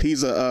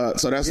 He's a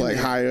so that's like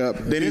high up.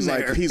 Then he's on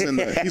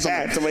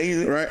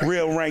the right?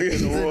 Real rank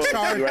in the world.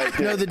 Right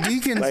there. No, the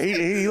deacons. Like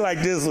he like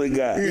this one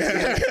guy.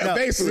 No,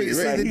 basically,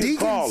 see, the deacons.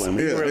 Call him.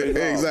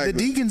 Exactly. The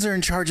deacons are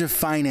in charge of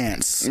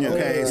finance.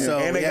 Okay, so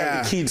and they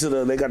got the key to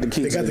the. They got the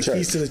keys to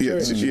the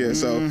church. Yeah.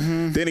 So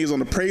then he's on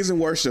the praise and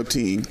worship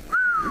team.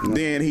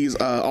 Then he's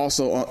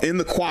also in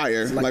the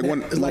choir,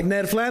 like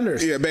Ned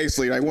Flanders. Yeah,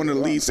 basically like one of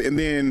the leads. And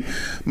then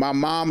my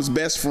mom's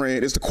best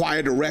friend is the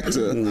choir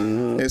director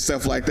and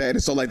stuff like that.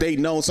 And so like they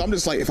know. So I'm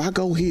just like, if I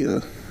go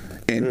here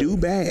and do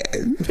bad,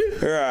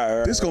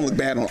 this gonna look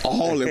bad on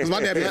all of them. Because my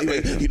dad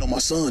be like, you know, my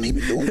son, he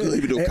been doing good.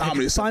 He been doing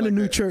comedy. Find a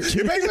new church.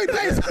 Yeah, basically.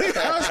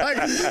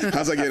 I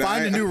was like, yeah,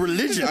 find a new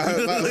religion. I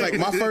was like,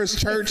 my first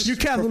church. You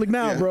Catholic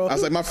now, bro. I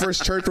was like, my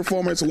first church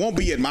performance won't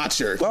be at my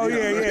church. Oh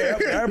yeah.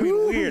 That'd be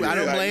weird. I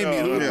don't blame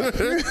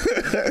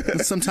you.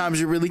 Sometimes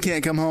you really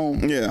can't come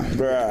home. Yeah.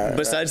 Right.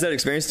 Besides that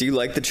experience, do you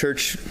like the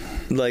church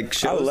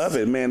shows? I love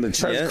it, man. The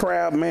church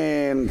crowd,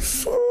 man.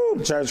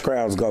 Church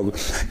crowds go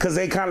because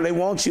they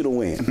want you to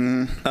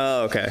win.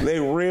 Oh, okay. They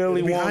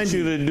really want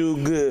you to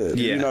do good.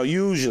 Yeah. You know,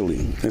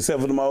 usually,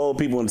 except for my old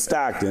people in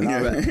Stockton.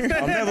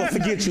 I'll never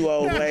forget you,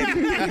 old lady. In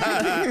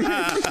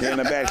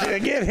the back,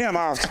 get him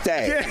off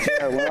stage.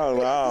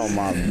 Oh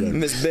my goodness.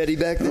 Miss Betty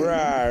back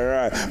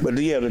there. Right. But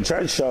yeah, the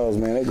church shows,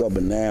 man, they go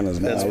bananas,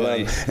 man. That's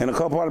funny. And the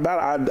cool part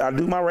about it, I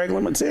do my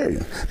regular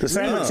material. The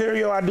same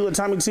material I do at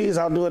Tommy T's,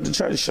 I'll do at the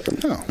church show.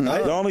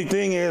 The only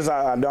thing is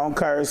I don't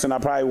curse, and I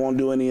probably won't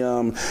do any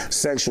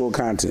sexual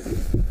content.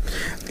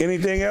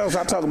 Anything else?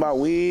 I talk about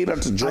weed, up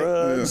to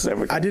drugs,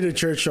 everything. I did a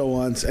church show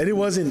once, and it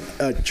wasn't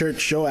a church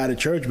show at a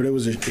church, but it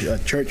was a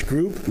church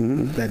group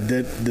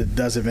that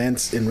does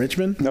events in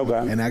Richmond.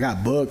 Okay. And I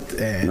got booked,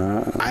 and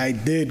I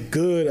did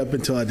good up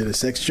until I did a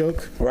sex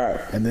joke.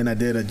 Right. And then I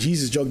did a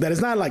Jesus joke. That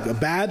is not like a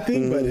bad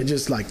thing, but it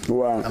just like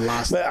I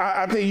lost. But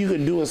I think you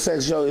could do a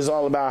sex joke. It's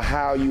all about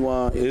how you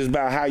it's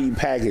about how you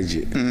package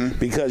it,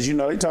 because you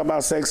know they talk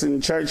about sex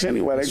in church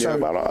anyway. They talk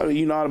about all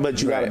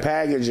but you got to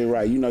package it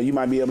right. You know, you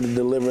might be able to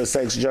deliver a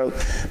sex joke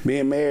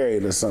being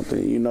married or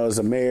something. You know, it's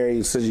a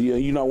married, so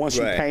you know, once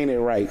you paint it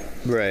right,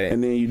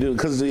 and then you do,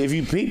 because if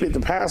you peep it, the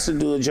pastor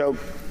do a joke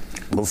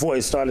before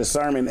he started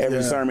sermon,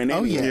 every sermon.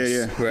 Oh,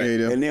 yes. Right.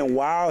 And then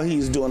while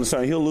he's doing the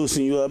sermon, he'll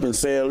loosen you up and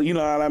say, you know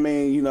what I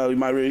mean? You know, you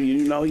might,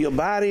 your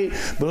body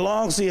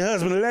belongs to your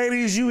husband.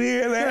 Ladies, you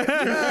hear that?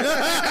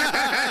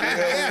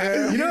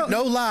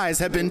 No lies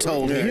have been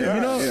told here.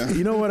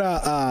 You know what?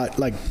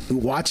 Like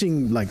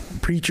watching like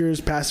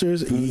preachers,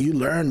 pastors, you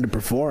learn to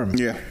perform.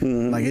 Yeah.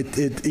 Like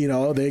it. You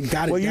know, they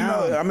got it down. You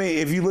know, I mean,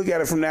 if you look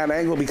at it from that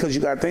angle, because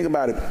you got to think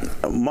about it.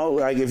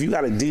 Like if you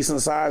got a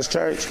decent sized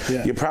church,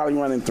 you're probably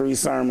running 3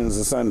 sermons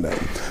a Sunday.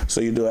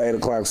 So you do an 8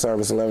 o'clock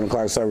service, 11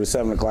 o'clock service,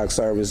 7 o'clock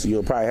service.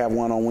 You'll probably have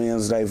one on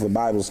Wednesday for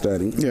Bible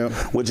study,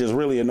 which is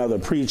really another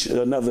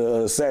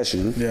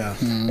session. Yeah.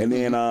 And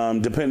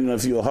then depending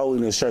if you're a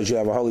holiness church, you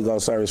have a Holy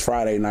Ghost service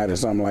Friday night or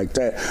something like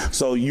that.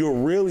 So you're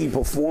really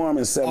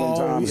performing 7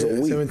 times a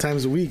week. 7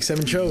 times a week,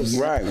 7 shows.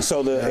 Right.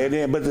 So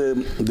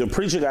the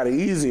preacher got it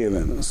easier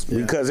than us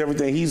because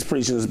everything he's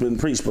preaching has been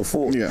preached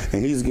before. Yeah.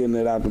 And he's getting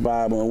it out the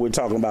Bible, and we're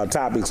talking about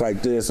topics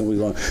like this, and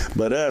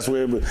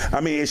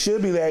it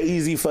should be that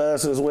easy for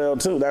us as well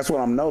too. That's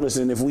what I'm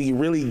noticing. If we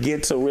really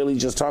get to really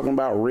just talking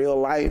about real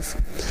life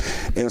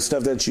and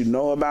stuff that you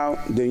know about,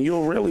 then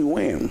you'll really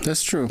win.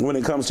 That's true. When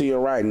it comes to your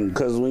writing,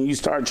 because when you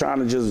start trying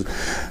to just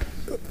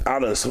I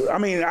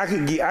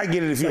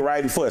get it if you're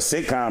writing for a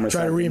sitcom or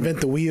Try something. to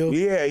reinvent the wheel.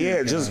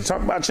 Yeah. Just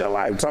talk about your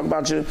life. Talk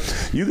about you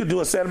could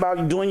do a set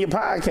about doing your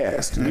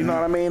podcast. You know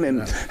what I mean?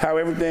 And how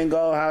everything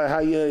go, how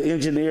your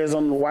engineers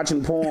on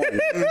watching porn. Why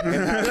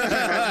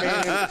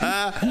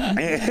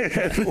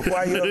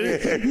you up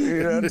here?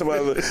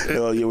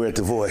 You were at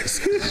The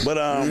Voice. But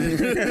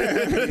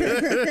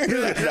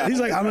he's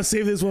like, I'm gonna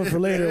save this one for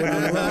later when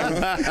I'm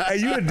alone. Hey,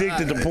 you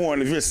addicted to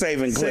porn if you're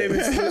saving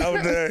clips.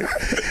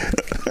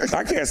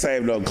 I can't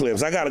save no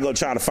clips. I got to go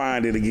try to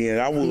find it again.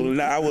 I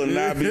will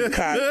not be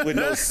caught with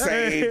no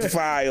saved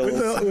files.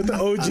 With the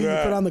OG you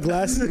put on the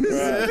glasses.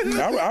 Right.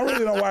 I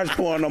really don't watch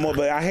porn no more,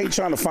 but I hate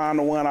trying to find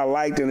the one I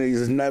liked and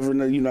it's never,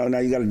 now you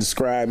got to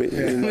describe it.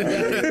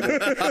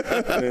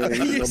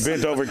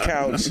 Bent over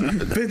couch.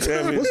 It's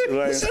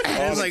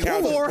like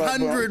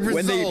 400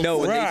 results.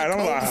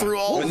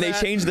 When they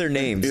change their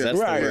names, that's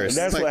the worst.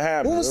 That's what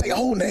happens. What's their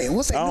old name?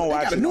 They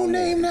got a new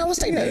name now? What's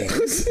their name?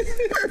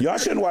 Y'all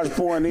shouldn't watch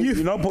porn.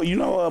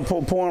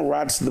 Porn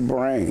rots the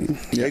brain.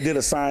 They did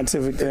a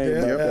scientific thing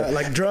about that.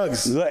 Like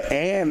drugs.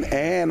 And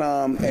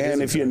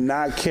if you're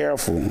not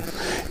careful,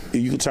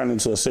 you can turn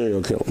into a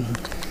serial killer.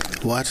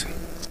 What?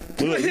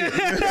 Look, hey,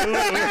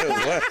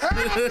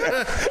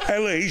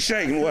 look, he's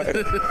shaking. What?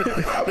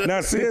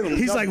 Now, see,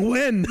 he's like,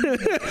 when?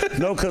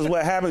 No, because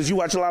what happens? You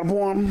watch a lot of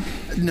porn?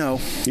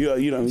 No.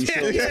 You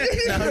sure?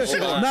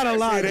 Not a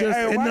lot,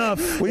 just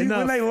enough. When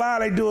they lie,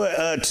 they do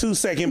a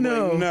 2-second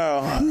break.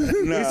 No.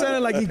 He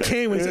sounded like he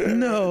came and said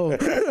no.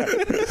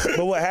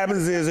 But what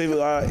happens is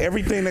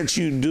everything that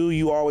you do,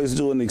 you always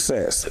do in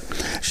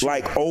excess.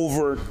 Like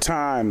over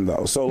time,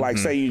 though. So, like,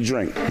 say you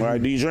drink, right?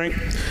 Do you drink?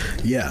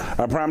 Yeah.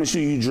 I promise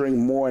you drink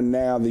more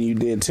now than you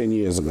did 10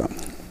 years ago.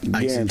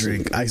 I used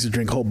to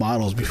drink whole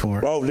bottles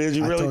before. Oh, did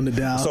you really? I toned it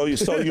down. So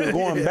you're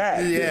going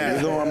back. Yeah.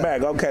 You're going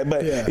back. Okay,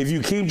 but if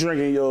you keep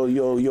drinking,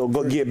 you'll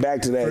go get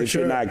back to that if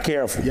you're not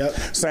careful. Yep.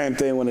 Same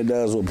thing when it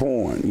does with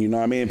porn. You know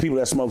what I mean? People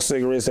that smoke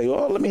cigarettes say,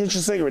 "Oh, let me hit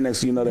your cigarette."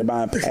 Next thing you know, they're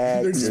buying packs.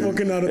 They're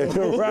smoking out of the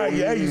hole. Right?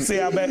 Yeah. You see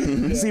how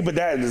bad? See, but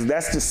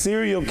that's the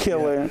serial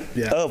killer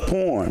of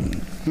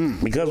porn.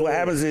 Because what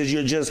happens is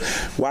you're just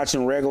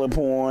watching regular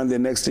porn.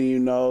 Then next thing you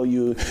know,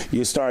 you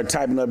start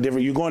typing up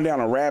different. You're going down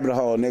a rabbit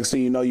hole. Next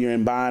thing you know, you're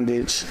in bondage.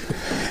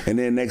 And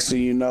then next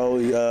thing you know,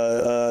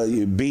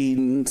 you're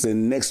beatings.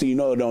 And next thing you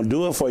know, it don't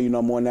do it for you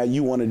no more. Now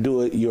you want to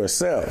do it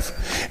yourself.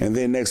 And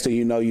then next thing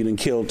you know, you done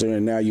killed her,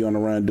 and now you're on the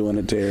run doing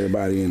it to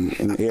everybody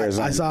in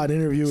Arizona. I saw an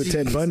interview with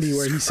Ted Bundy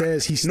where he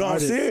says he started. No, I'm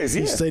serious.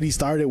 He said he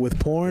started with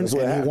porn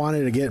and he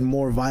wanted to get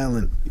more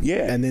violent.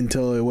 Yeah. And then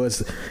until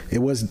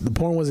the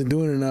porn wasn't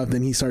doing enough,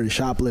 then he started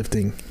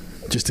shoplifting.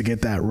 Just to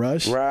get that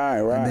rush. Right.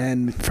 And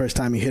then first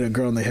time he hit a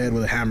girl in the head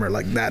with a hammer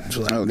like that.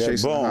 Chasing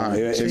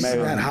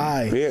that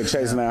high. Yeah,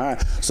 chasing that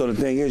high. So the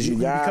thing is, you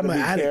gotta be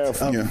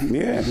careful.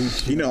 Yeah.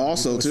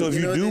 Also too. So if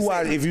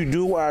you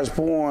do watch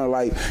porn,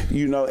 like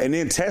and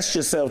then test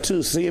yourself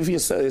too. See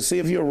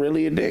if you're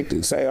really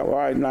addicted. Say, all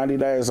right, 90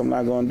 days, I'm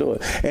not gonna do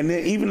it. And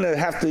then even to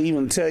have to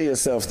even tell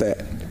yourself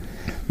that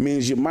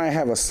means you might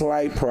have a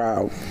slight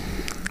problem.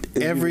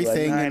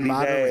 Everything in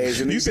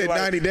moderation. You said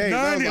 90 days.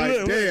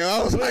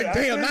 I was like,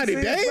 damn, 90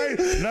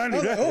 days?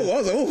 90 days. I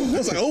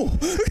was like, oh.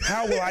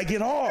 How will I get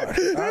hard?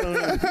 I don't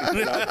know.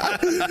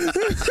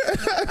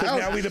 Because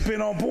now we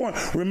depend on porn.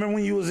 Remember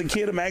when you was a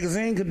kid, a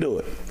magazine could do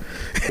it.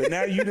 But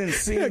now you didn't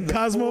see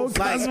Cosmo.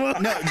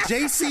 No,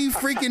 JC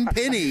freaking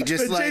Penny.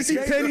 Just the like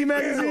JC Penny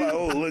magazine. Like,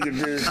 oh, look at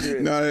this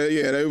shit. No,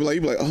 yeah, they'd be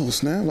like, oh,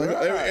 snap. Like,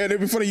 and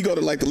it'd be funny, you go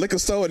to like the liquor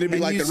store and it'd be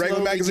like the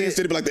regular magazine,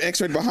 instead it'd be like the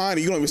X-rated behind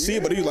it. You don't even see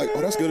it, but you're like,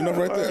 oh, that's good enough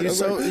right there.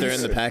 They're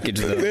in the package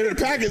though. They're in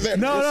the package.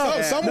 No.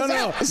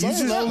 You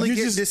slowly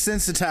get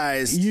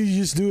desensitized. You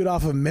just do it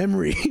off of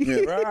memory.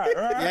 Right.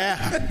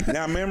 Yeah.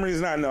 Now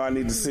memory's not. No, I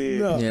need to see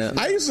it. No. Yeah.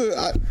 This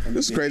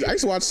is crazy. I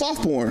used to watch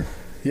soft porn.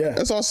 Yeah.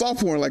 That's all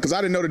soft porn, like, because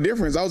I didn't know the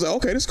difference. I was like,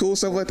 okay, this cool,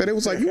 stuff like that. It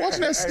was like, you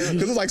watching that?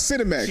 Because it's like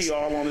Cinemax. She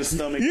all on his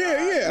stomach.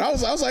 Yeah. And I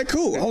was like,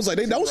 cool. I was like,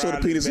 they don't show the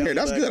penis in here.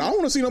 That's good. I don't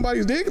want to see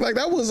nobody's dick. Like,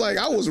 that was like,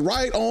 I was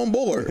right on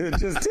board.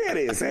 Just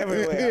titties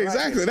everywhere. Yeah,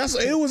 exactly.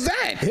 It was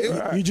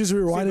that. You just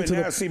rewind it to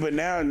the. See, but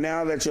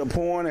now that you're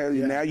porn,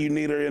 now you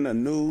need her in a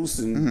noose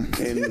and.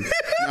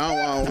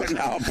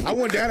 I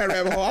went down that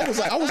rabbit hole. I was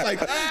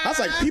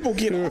like, people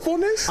get off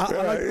on this.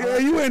 Yeah,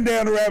 you went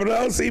down the rabbit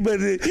hole. See, but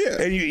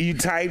and you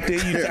typed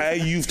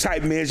it. You've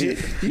typed midget.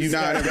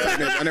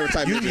 I never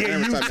typed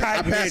midget.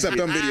 I passed up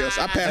them videos.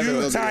 I passed up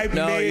those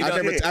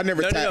videos. I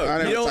never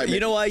typed. You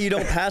know why you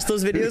don't pass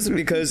those videos?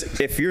 Because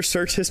if your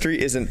search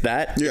history isn't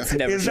that, it's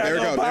never. There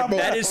we go.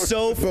 That is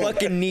so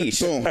fucking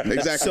niche. Boom.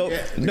 Exactly. So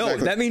no,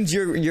 that means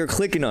you're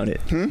clicking on it.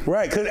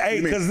 Right?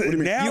 Because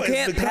now you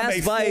can't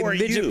pass by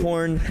midget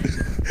porn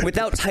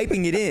without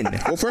typing it in.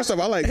 Well, first off,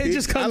 I like it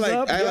just comes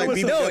up. No,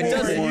 it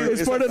doesn't.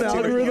 It's part of the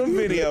algorithm.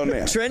 Video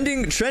now.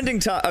 Trending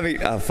top. I mean,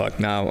 oh fuck.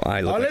 Now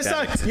I look. Let's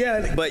like that. talk.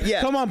 Yeah, but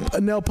yeah. Come on,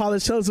 Nail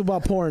Polish. Tell us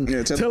about porn.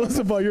 Yeah, tell us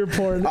about your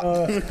porn.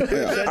 I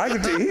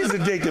can tell he's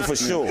addicted for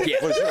sure. Yeah.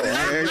 For sure.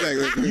 Yeah,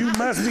 exactly. You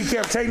must be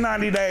careful. Take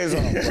 90 days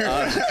off.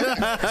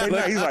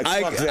 He's like,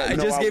 fuck that. I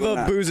just gave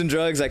up booze and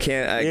drugs. I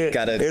can't. I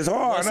gotta. It's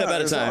hard. One step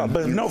at a time.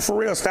 But no, for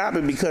real, stop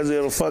it because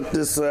it'll fuck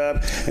this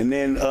up, and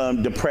then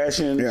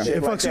depression. Yeah.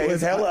 Shit like that.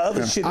 It's hella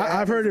other shit.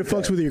 I've heard it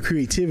fucks with your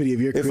creativity. If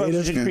you're creative, it fucks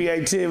with your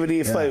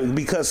creativity.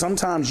 Because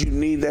sometimes you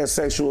need that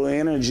sexual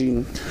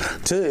energy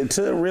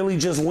to really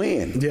just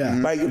win. Yeah.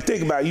 Like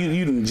think about it,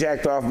 you done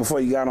jacked off before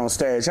you got on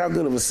stage. How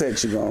good of a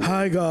sex you gonna?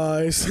 Hi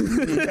guys.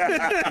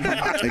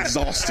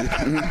 Exhausted.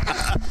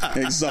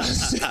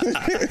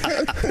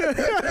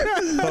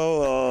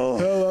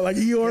 Like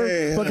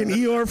Eeyore, fucking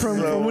Eeyore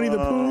from Winnie the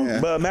Pooh. Yeah.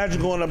 But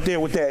imagine going up there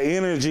with that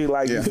energy,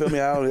 like you feel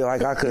me?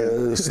 Like I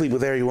could sleep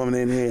with every woman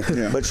in here,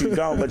 but you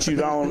don't.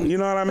 You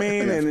know what I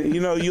mean? And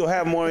you'll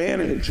have more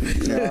energy.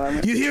 You know what I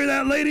mean? You hear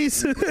that,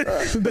 ladies?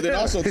 But then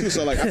also too,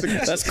 so like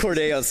that's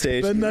Corday on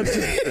stage.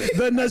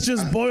 That's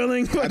just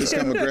boiling. I just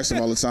come aggressive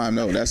all the time.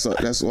 No, that's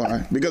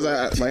why. Because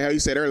like how you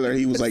said earlier,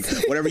 he was like,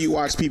 whatever you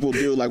watch people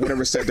do, like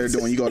whatever set they're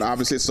doing, you go the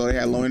opposite. So they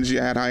had low energy,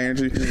 I had high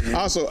energy.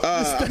 Also,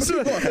 that's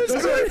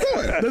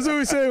what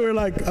we say. We're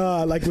like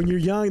when you're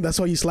young, that's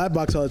why you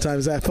slapbox all the time.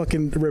 Is that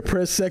fucking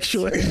repressed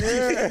sexual?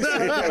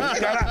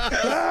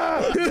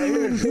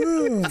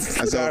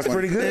 That's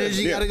pretty good.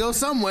 Energy got to go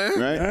somewhere,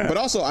 right? Yeah. But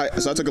also, I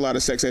took a lot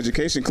of sex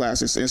education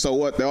classes, and so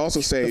what they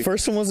also say. The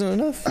first one wasn't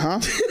enough, huh?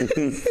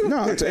 No,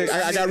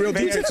 I got real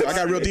deep into it. I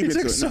got real deep into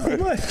it. So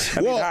much.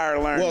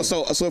 Well,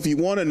 so if you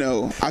want to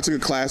know, I took a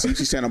class at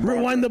UC Santa Barbara.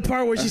 Rewind the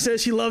part where she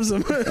says she loves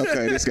him.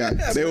 Okay, this guy.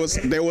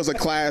 There was a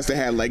class that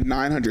had like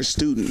 900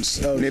 students,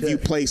 and if you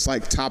place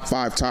like top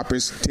 5, top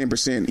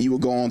 10%, you will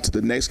go on to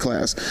the next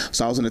class.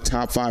 So I was in the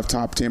top 5,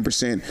 top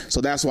 10%. So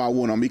that's why I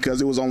went on,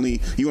 because it was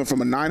only you went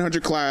from a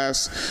 900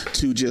 class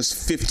to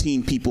just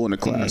 15 people in the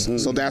class. Mm-hmm.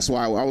 So that's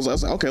why I was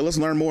like, okay, let's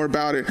learn more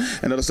about it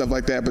and other stuff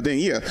like that. But then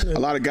a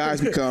lot of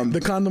guys become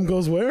the condom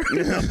goes where?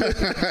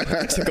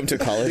 Took them to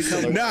college.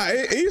 Nah,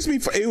 it used to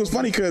be. It was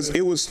funny because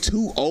it was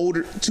two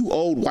old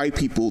white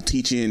people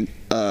teaching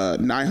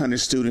 900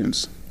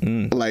 students.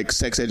 Like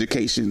sex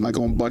education, like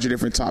on a bunch of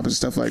different topics and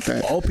stuff like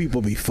that. Old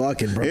people be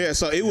fucking, bro. Yeah,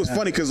 so it was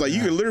funny because like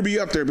you could literally be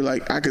up there and be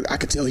like, I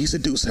could tell he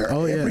seduced her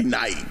every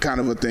night, kind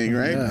of a thing,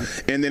 right? Yeah.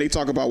 And then they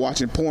talk about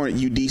watching porn,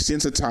 you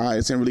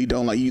desensitize and really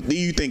don't like you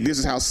think this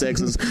is how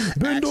sex is.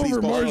 Bend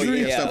over,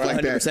 Marjorie, and stuff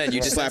like that.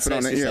 You just slap it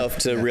on yourself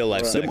to real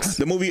life sex.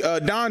 The movie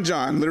Don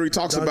John literally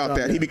talks about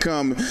that.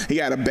 He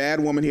had a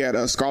bad woman. He had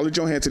a Scarlett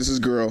Johansson, this is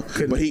girl,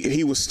 but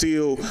he was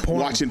still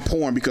watching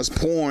porn because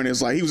porn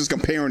is like he was just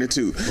comparing it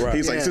to. Right.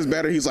 He's like, this is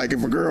better. He's like,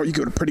 if a girl, you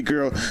go to a pretty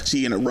girl,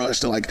 she in a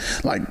rush to like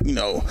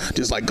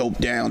just like go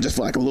down just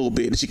for like a little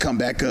bit, and she come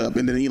back up,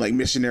 and then he like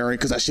missionary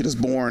because that shit is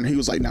boring. He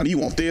was like, now do you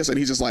want this? And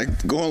he's just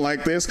like going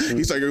like this.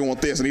 He's like, you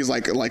want this? And he's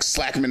like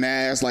slacking in the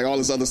ass, like all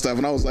this other stuff.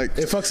 And I was like,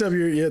 it fucks up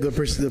the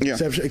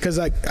perception because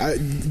like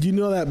you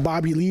know that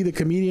Bobby Lee, the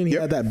comedian, he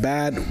had that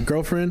bad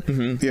girlfriend.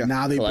 Mm-hmm. Yeah.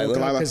 Now they broke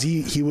up because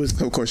he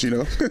was. Of course, you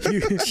know.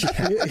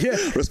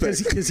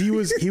 Respect. Because he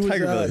was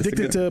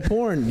addicted to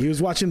porn. He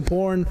was watching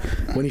porn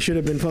when he should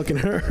have been fucking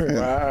her.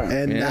 Wow.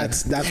 And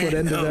that's what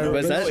ended there.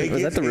 Was that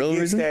the real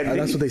reason?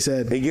 That's what they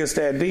said. It gets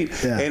that deep.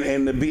 Yeah.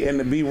 And to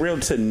be real,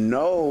 to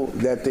know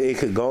that it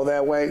could go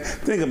that way.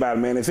 Think about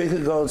it, man. If it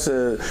could go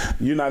to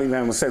you're not even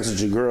having sex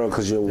with your girl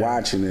because you're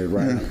watching it,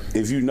 right? Yeah.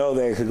 If you know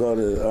that it could go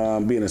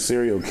to being a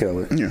serial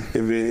killer. Yeah.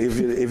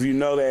 If you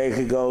know that it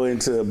could go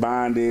into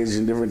bondage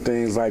and different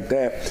things like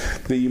that,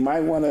 then you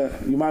might want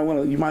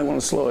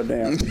to slow it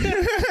down.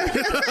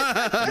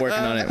 Working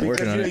on it.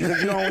 Because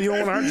you don't want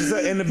to hurt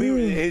yourself. And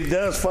it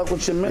does fuck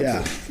with your mental.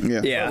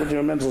 Fuck with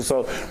your mental.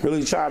 So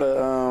really try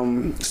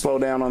to slow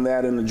down on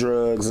that and the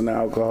drugs and the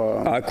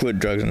alcohol. I quit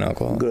drugs and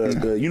alcohol.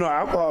 Good. You know,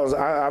 alcohol is,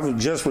 I've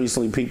just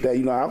recently peeped that.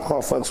 You know,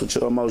 alcohol fucks with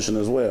your emotion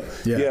as well.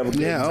 You have a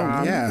good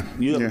time.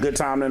 You have a good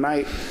time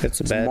tonight. It's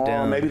a bad Tomorrow,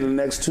 down. maybe the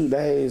next 2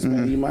 days,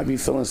 man, you might be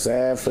feeling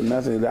sad for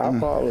nothing. The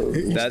alcohol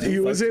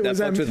that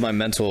fucked with my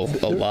mental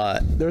a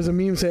lot. There's a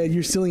meme saying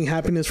you're stealing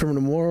happiness from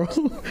tomorrow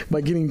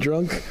by getting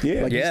drunk.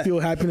 Like you steal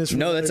happiness from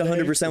that's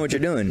 100% what you're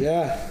doing.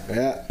 Yeah.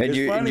 it's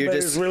And funny, but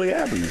it's really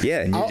happening.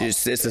 Yeah, and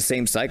it's the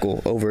same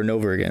cycle over and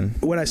over again.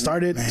 When I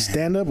started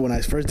stand-up, when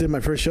I first did my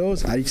first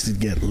shows, I used to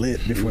get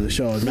lit before the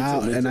show.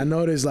 Now, and I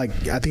noticed,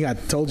 like, I think I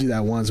told you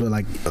that once, but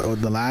like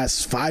the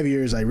last 5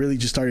 years, I really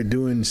just started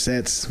doing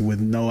sets with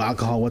no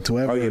alcohol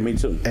whatsoever. Oh yeah, me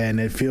too. And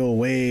it feel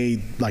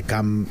way like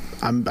I'm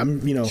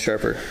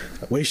sharper,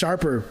 way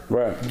sharper.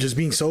 Right. Just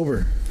being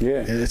sober.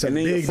 Yeah. It's a and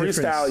then big your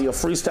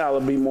freestyle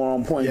will be more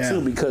on point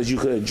too, because you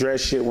could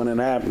address shit when it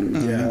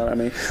happens. You know what I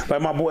mean?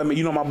 Like my boy,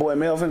 you know my boy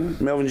Melvin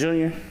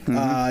Jr.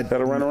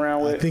 That'll run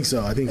around with. I think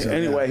so.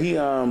 Anyway,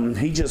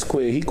 he just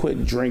quit. He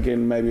quit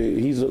drinking.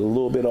 Maybe he's a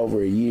little bit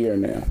over a year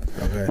now.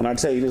 Okay. When I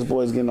tell you this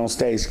boy's getting on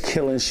stage,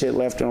 killing shit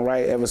left and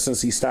right. Ever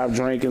since he stopped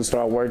drinking,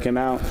 started working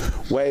out,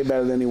 way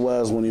better than he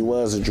was when he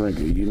was a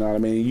drinker. You know what I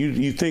mean?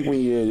 You think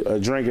when you're a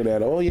drinker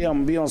that I'm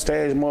gonna be on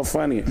stage more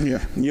funny.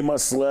 Yeah. You're more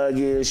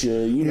sluggish.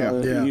 You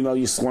know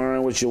you're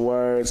slurring with your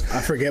words.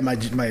 I forget my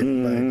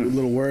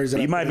little words.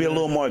 You might be a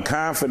little more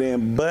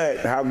confident, but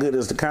how good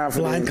is the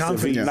confidence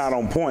if he's not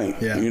on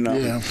point? You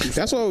know.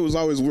 That's what was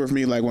always weird for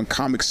me. Like when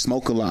comics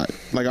smoke a lot,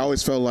 like I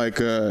always felt like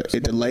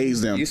it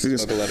delays them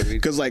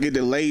because like it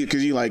delayed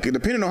because you like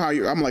depending on how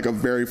you. I'm like a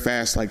very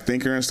fast like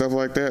thinker and stuff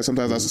like that.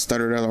 Sometimes I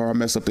stutter or I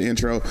mess up the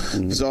intro.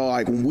 So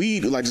like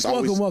we like just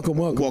always welcome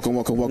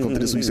to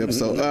this week's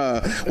episode.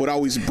 Would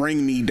always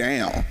bring me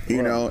down,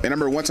 you know. And I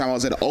remember one time I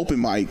was at an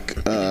open mic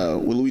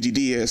with Luigi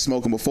Diaz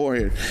smoking before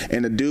it,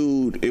 and the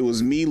dude, it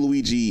was me,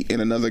 Luigi,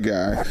 and another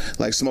guy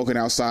like smoking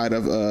outside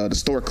of the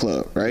Store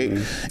Club, right?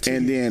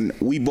 And then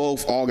we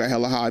both all got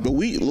hella high, but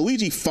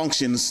Luigi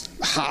functions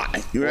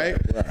high, right?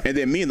 And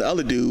then me and the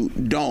other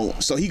dude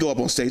don't. So he go up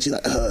on stage, he's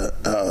like, what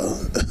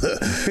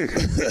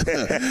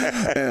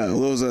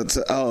was it?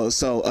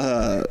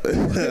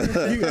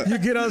 You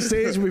get on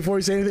stage before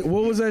you say anything.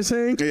 What was I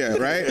saying? Yeah,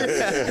 right.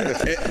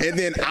 and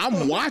then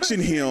I'm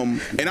watching him,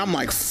 and I'm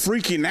like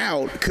freaking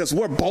out because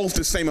we're both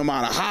the same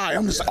amount of high.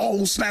 I'm just like,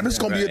 oh snap, it's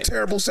gonna be a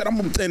terrible set.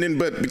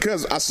 But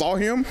because I saw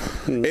him,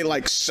 it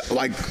like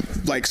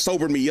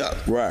sobered me up.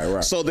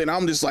 Right. So then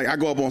I'm just like, I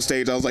go up on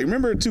stage. I was like,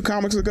 remember 2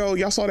 comics ago,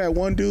 y'all saw that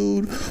one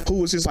dude who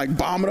was just like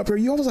bombing up here.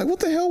 You was like, what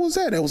the hell was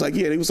that? I was like,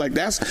 yeah. He was like,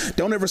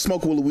 don't ever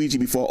smoke with Luigi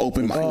before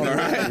open mic. All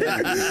right.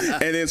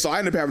 And then so I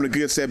ended up having a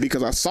good set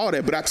because I saw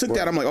that. But I took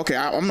that. I'm like, okay,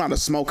 I'm not a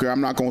smoker.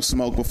 I'm not gonna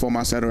smoke before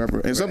my set or ever.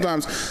 And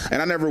sometimes,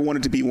 and I never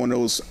wanted to be one of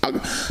those.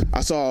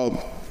 I saw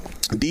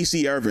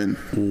DC Irvin,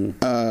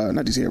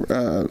 not DC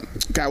Irvin,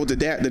 guy with the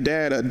dad,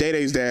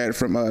 Day-Day's dad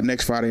from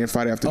Next Friday and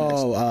Friday After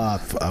Next.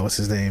 What's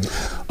his name?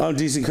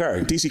 DC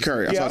Curry. DC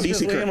Curry. I saw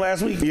DC Curry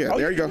last week. Yeah,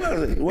 there you go.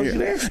 Was you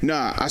there?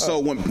 Nah, I saw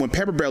when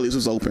Pepper Bellies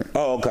was open.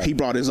 Oh, okay. He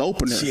brought his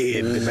opener.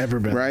 Pepper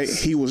Bellies. Right?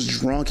 He was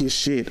drunk as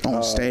shit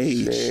on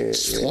stage,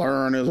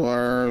 slurring his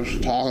words,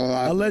 talking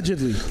like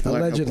allegedly.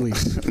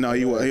 No,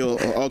 he was.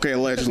 Okay,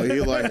 allegedly. He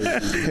was like,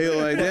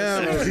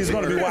 damn. He's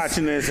gonna be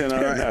watching this and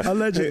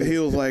allegedly. He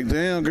was like,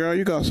 damn,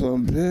 girl, you got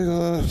some big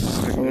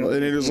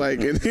and it was like,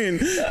 and then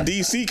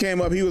DC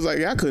came up. He was like,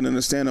 I couldn't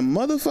understand a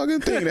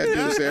motherfucking thing that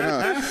dude said,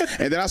 huh?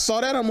 And then I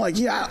saw that. I'm like,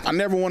 I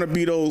never want to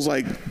be those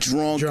like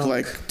drunk,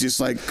 like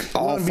just like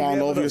all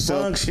falling over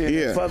yourself.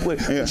 Fuck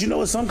with. But you know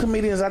what? Some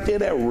comedians out there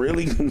that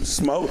really can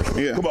smoke.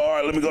 Yeah. Come on, all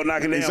right, let me go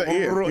knock it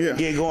down.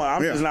 Get going.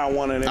 I'm just not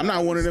one of them. I'm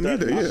not one of them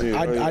either.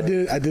 I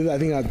did. I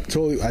think I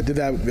told you I did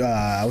that.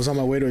 I was on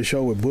my way to a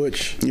show with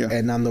Butch,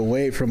 and on the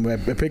way I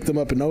picked him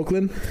up in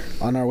Oakland.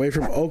 On our way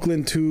from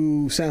Oakland to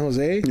San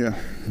Jose,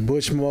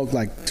 Butch smoked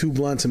like 2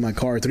 blunts in my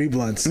car, 3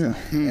 blunts,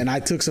 and I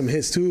took some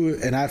hits too,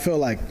 and I felt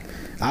like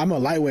I'm a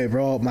lightweight,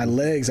 bro. My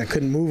legs, I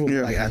couldn't move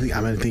them. Like I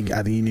think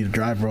you need to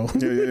drive, bro.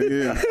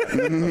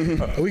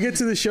 We get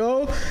to the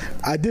show.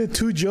 I did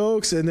 2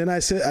 jokes, and then I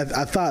said,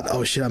 I thought,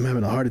 oh shit, I'm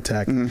having a heart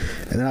attack. And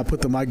then I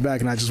put the mic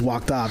back and I just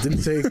walked off. Didn't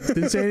say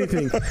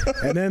anything.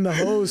 And then the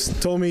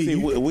host told me,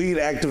 weed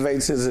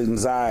activates his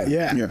anxiety.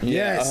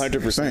 Yes,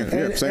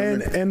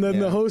 100%. And then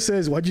the host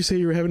says, why'd you say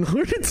you were having a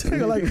heart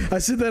attack? Like I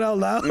said that out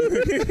loud.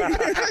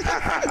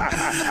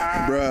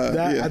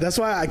 Bruh, that's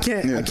why I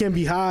can't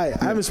be high.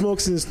 I haven't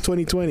smoked since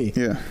 2020.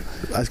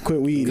 I quit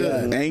weed.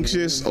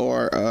 Anxious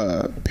or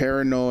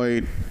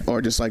paranoid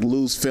or just like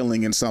lose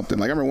feeling in something.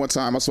 Like I remember one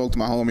time I spoke to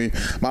my homie,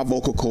 my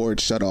vocal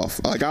cords shut off.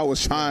 Like I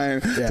was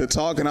trying to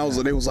talk and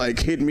they was like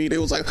hitting me. They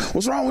was like,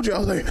 what's wrong with you? I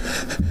was like,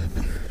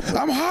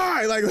 I'm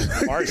high, like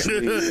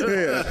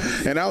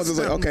and I was just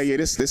like, okay,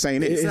 this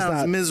ain't it. It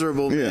sounds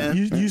miserable, man.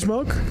 You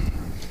smoke?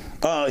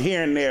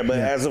 Here and there, but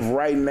as of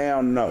right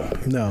now, no.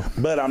 No.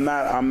 But I'm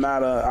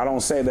not. I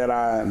don't say that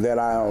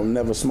I'll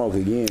never smoke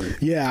again.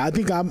 Yeah, I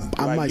think I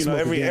might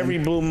smoke again. Every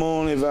blue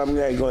moon, if I'm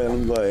like, go ahead, let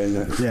me go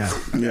ahead. Yeah.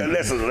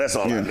 That's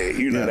all I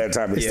need. That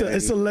type of thing.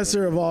 It's the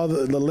lesser of all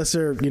the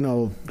lesser,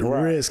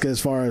 risk as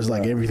far as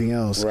like everything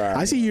else. Right.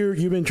 I see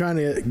you've been trying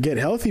to get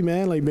healthy,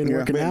 man. Like been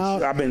working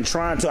out. I've been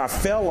trying to. I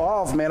fell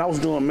off, man. I was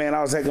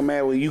taking,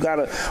 man. Well, you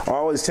gotta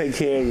always take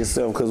care of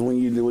yourself, because when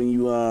you're doing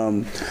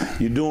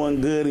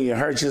good and you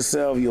hurt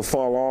yourself, you'll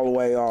fall all the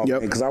way off.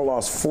 Yep. Because I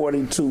lost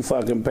 42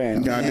 fucking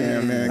pounds.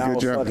 Goddamn, man. And I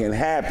was fucking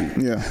happy.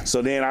 Yeah.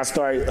 So then I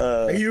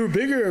started. You were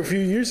bigger a few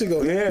years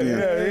ago.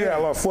 Yeah. I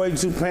lost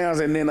 42 pounds,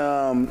 and then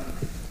I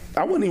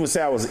wouldn't even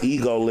say I was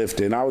ego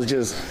lifting. I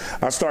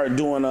started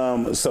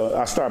doing so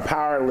I started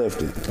power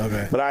lifting.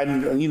 Okay. But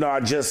I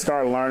just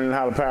started learning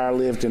how to power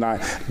lift, and I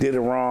did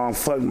it wrong,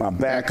 fucked my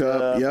back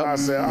up. Yep. I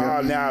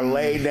said, now I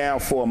laid down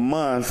for a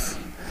month,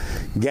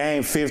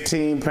 gained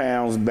 15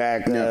 pounds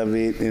back of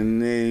it,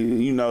 and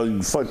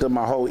then fucked up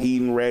my whole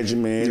eating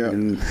regimen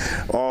and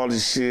all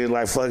this shit.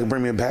 Like, fucking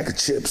bring me a bag of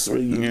chips, or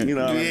you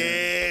know.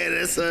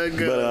 That's so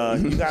good.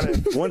 But you gotta.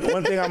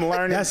 One thing I'm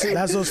learning.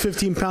 That's those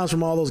 15 pounds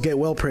from all those get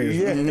well prayers.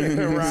 Yeah,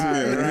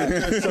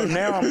 right. So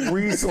now I'm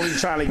recently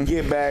trying to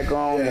get back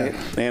on it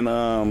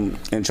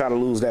and try to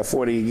lose that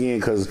 40 again,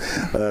 because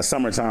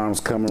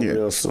summertime's coming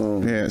real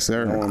soon. Yeah,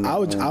 sir. I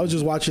was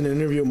just watching an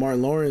interview with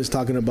Martin Lawrence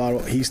talking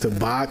about he used to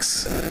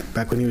box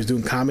back when he was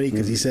doing comedy,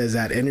 because he says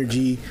that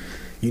energy,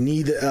 you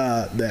need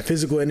that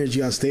physical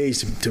energy on stage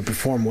to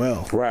perform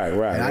well. Right.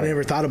 And I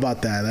never thought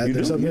about that.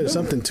 There's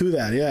something to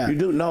that. Yeah. You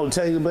do. No, I'm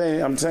telling you,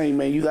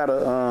 man, you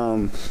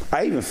gotta.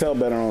 I even felt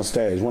better on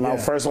stage when I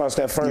first lost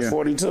that first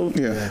 42.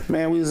 Yeah.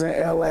 Man, we was in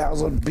LA. I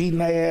was beating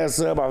their ass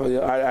up.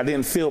 I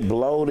didn't feel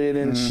bloated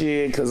and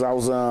shit, because I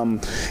was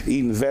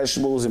eating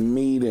vegetables and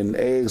meat and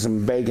eggs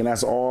and bacon.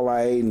 That's all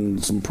I ate,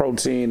 and some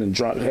protein, and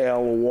drunk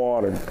hell of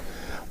water,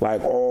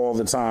 like all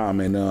the time.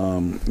 And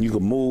you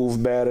could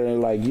move better,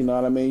 like, you know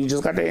what I mean? You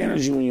just got the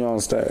energy when you're on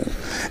stage.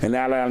 And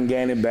now that I'm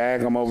gaining it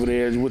back, I'm over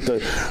there with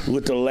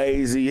the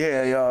lazy,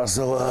 y'all,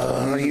 so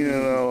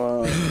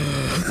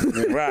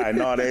right,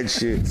 and all that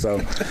shit. So,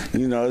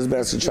 it's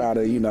best to try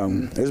to, do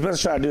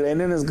that. And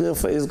then it's good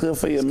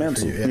for your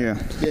mental. Yeah.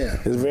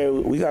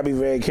 We gotta be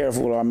very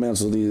careful with our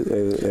mental at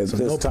this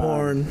time. No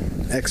porn,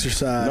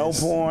 exercise. No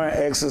porn,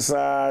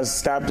 exercise.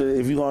 Stop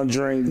if you're gonna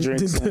drink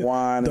some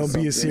wine. Don't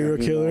be a serial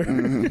killer.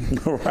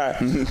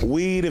 Right.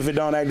 Weed, if it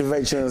don't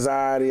activate your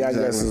anxiety, I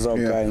guess it's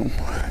okay.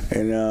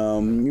 And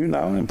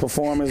and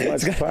perform as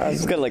much as possible.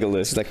 It's got like a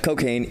list, like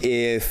cocaine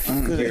if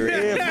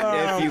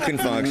you can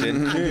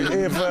function.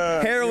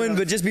 Heroin,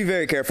 but just be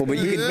very careful. But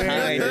you can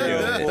kind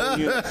of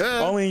do it.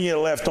 Only in your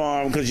left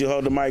arm, because you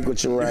hold the mic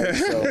with your right.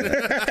 So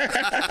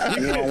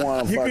you don't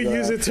want to. You could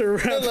use it to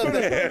rap.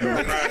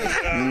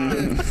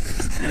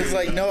 It's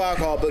like no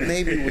alcohol, but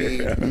maybe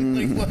weed.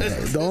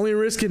 The only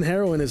risk in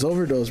heroin is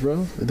overdose,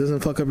 bro. It doesn't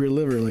fuck up your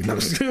liver. Like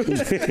that's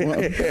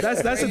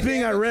the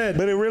thing I read.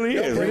 But it really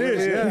is. It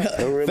is. Yeah.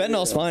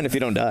 Fentanyl's fine if you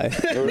don't die.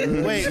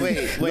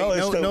 Wait.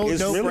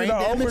 No brain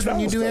damage when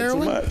you do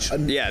heroin?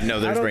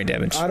 There's brain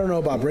damage. I don't know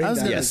about brain damage.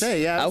 I was gonna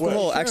say,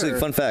 alcohol. Actually,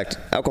 fun fact: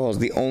 alcohol is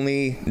the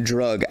only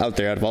drug out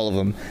there out of all of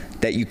them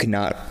that you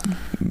cannot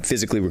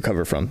physically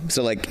recover from.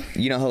 So, like,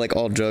 you know how like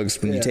all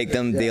drugs, when you take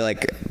them, they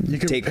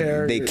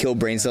they kill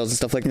brain cells and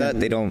stuff like that.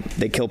 They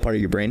kill part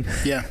of your brain.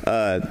 Yeah.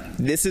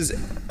 This is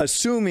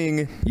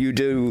assuming you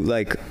do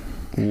like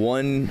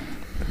one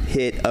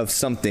hit of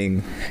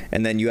something,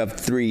 and then you have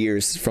 3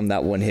 years from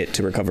that one hit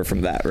to recover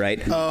from that,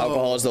 right?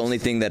 Alcohol is the only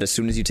thing that as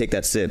soon as you take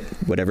that sip,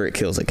 whatever it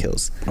kills, it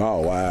kills.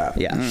 Oh, wow.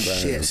 Yeah.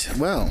 Shit.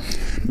 Well,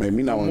 made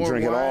me not want to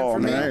drink at all,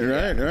 man.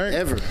 Right.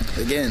 Ever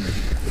again.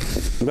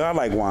 But I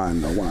like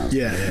wine, though. Wine.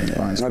 Yeah.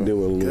 I do it a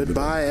little bit.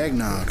 Goodbye,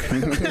 eggnog. A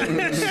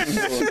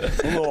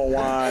little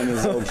wine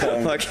is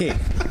okay. Fucking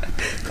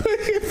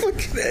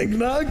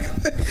eggnog.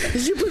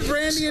 Did you put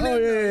brandy in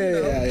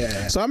it?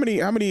 Yeah. So how many?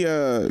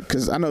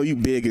 Because I know you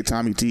big at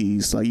Tommy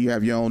T's. Like, you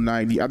have your own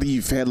night. I think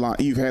you've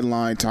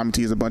headlined Tommy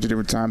T's a bunch of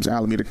different times,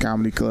 Alameda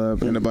Comedy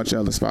Club, and a bunch of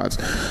other spots.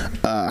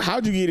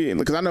 How'd you get in?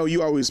 Because I know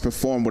you always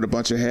perform with a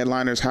bunch of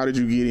headliners. How did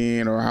you get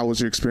in, or how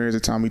was your experience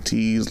at Tommy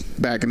T's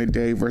back in the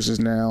day versus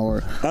now?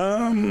 Or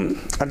I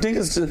think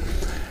it's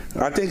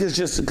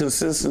just the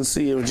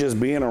consistency of just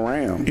being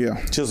around.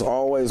 Yeah. Just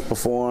always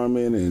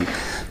performing and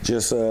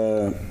just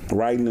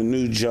writing the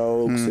new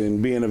jokes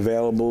and being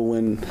available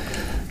when,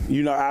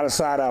 out of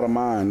sight, out of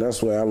mind. That's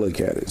the way I look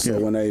at it. So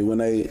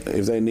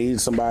if they need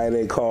somebody,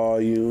 they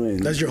call you. And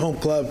that's your home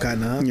club,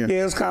 kind of. Huh?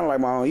 Yeah, it's kind of like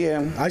my own.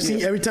 Yeah. I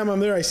see every time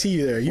I'm there, I see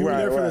you there. You were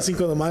there for the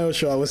Cinco de Mayo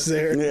show. I was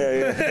there.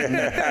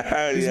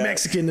 Yeah. He's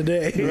Mexican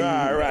today.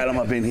 Right. I'm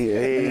up in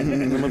here.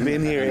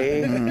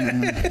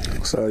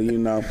 So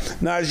no,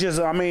 it's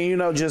just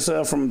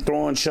just from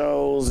throwing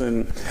shows,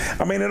 and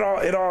I mean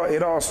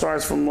it all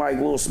starts from like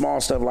little small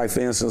stuff. Like,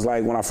 for instance,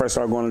 like when I first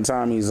started going to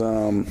Tommy's,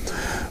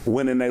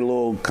 winning their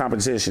little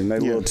competition.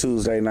 That little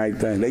Tuesday night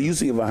thing. They used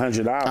to give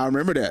 $100. I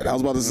remember that. I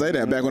was about to say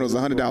that back when it was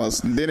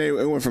 $100. Then it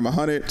went from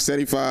 $100,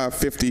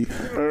 $75,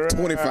 $50 to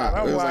 $25.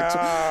 It was like,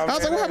 I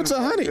was like, what happened to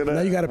 $100?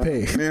 Now you got to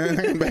pay.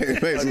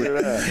 Basically.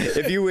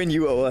 If you win,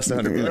 you owe us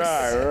 $100.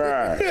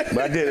 Right.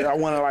 But I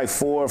won it like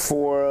 4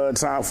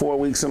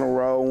 weeks in a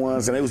row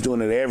once, and they was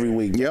doing it every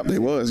week. Yep, they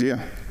was,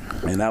 yeah.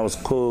 And that was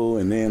cool.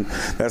 And then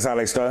that's how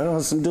they started. Oh,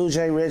 some dude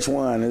Jay Rich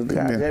won.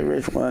 Jay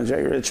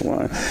Rich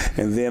won.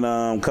 And then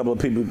a couple of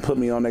people put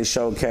me on their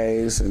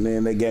showcase, and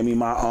then they gave me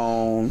my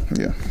own.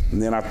 Yeah.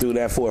 And then I threw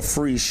that for a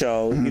free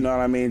show. You know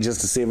what I mean?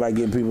 Just to see if I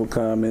get people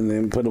come, and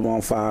then put them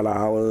on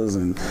 $5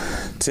 and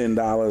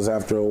 $10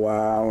 after a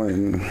while,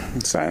 and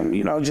same,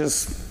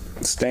 just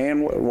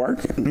staying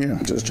working. Yeah.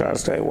 Just try to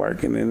stay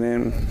working, and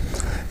then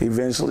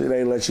eventually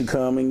they let you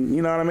come, and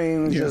you know what I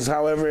mean? Yeah. Just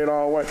however it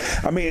all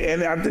works. I mean,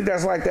 and I think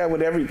that's like that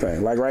with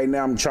everything. Like right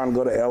now I'm trying to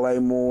go to LA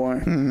more.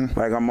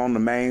 Like I'm on the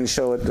main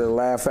show at the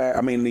Laugh Factory.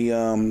 I mean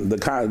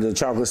the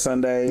Chocolate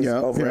Sundays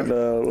over at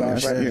the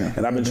Laugh Factory.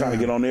 And I've been trying to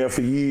get on there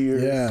for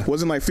years. Yeah.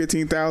 Wasn't like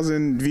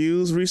 15,000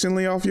 views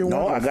recently off your one?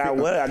 No,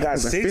 I got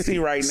 60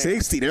 right now.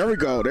 60. There we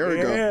go.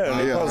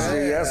 Yeah. What's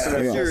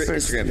your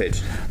Instagram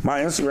page? My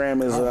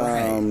Instagram is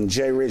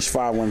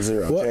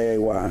JRich510, Jay.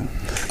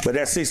 But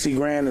that 60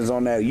 grand is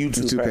on that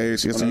YouTube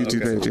page. It's a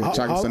YouTube page. Yeah.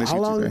 How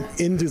long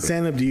into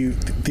stand-up do you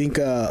think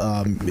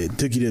it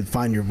took you to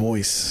find your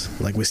voice,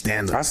 like with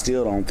stand-up? I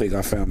still don't think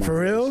I found my voice. For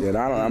real? Yet.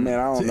 I don't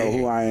know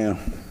who I am.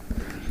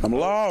 I'm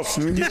lost.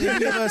 Wait,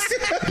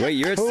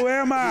 who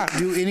am I?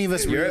 Do any of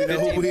us really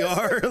know who we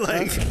are?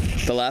 Like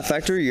the Laugh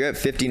Factory, you're at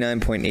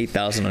 59.8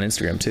 thousand on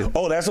Instagram too.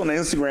 Oh, that's on the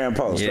Instagram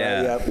post.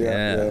 Yeah, right?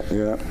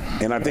 Yep.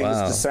 And I think it's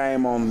the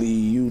same on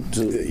the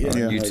YouTube. On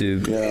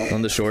YouTube,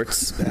 on the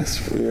shorts.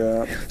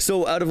 Yeah.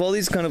 So, out of all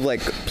these kind of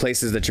like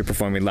places that you're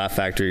performing, Laugh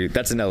Factory,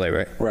 that's in LA,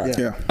 right? Right.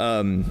 Yeah.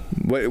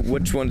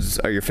 Which ones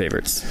are your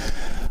favorites?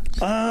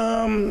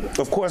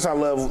 Of course, I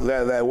love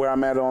that where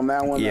I'm at on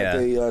that one. Yeah. At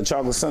the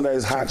Chocolate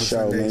Sundays hot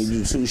show, man. You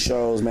do 2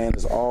 shows, man.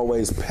 It's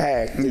always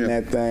packed in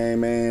that thing,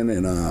 man.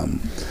 And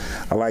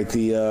I like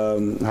the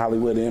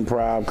Hollywood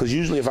Improv, because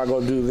usually if I go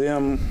do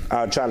them,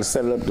 I'll try to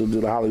set it up to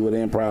do the Hollywood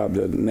Improv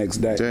the next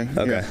day.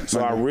 Okay.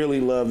 So I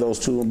really love those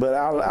 2. But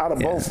out of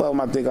both of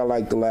them, I think I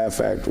like the Laugh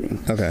Factory.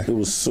 Okay. It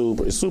was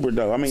super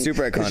dope. I mean,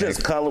 super iconic. It's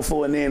just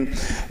colorful. And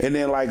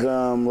then like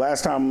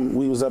last time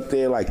we was up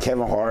there, like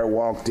Kevin Hart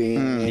walked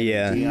in.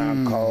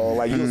 Deion Cole.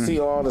 Like you'll see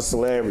all the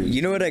celebrities.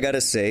 You know what I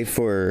gotta say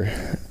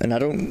and I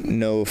don't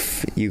know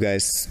if you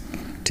guys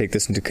take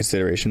this into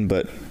consideration,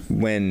 but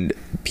when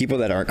people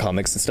that aren't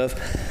comics and stuff,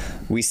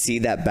 we see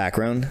that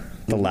background,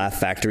 the Laugh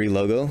Factory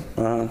logo,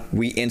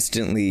 we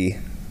instantly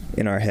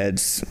in our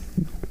heads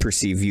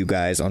perceive you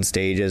guys on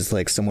stage as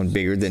like someone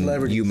bigger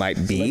than you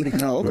might be.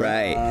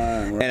 Right.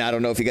 And I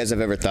don't know if you guys have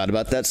ever thought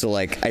about that. So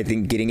like I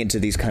think getting into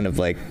these kind of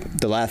like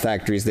the Laugh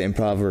Factories, the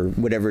Improv, or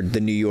whatever,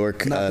 the New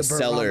York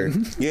cellar.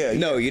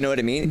 No, you know what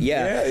I mean?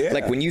 Yeah.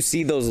 Like when you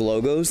see those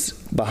logos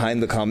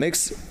behind the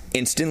comics,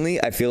 instantly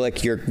I feel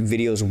like your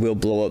videos will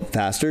blow up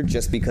faster,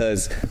 just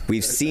because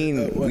we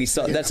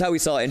saw that's how we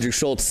saw Andrew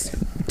Schultz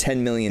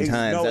 10 million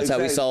times. That's how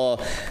we saw,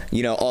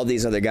 all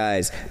these other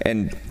guys,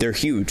 and they're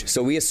huge.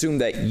 So we assume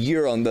that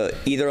you're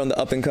either on the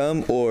up and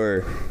come,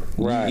 or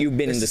you've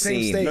been in the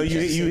scene. No, you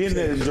hit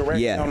it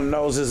directly on the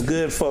nose. It's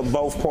good for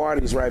both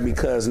parties, right?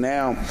 Because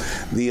now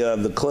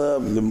the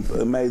club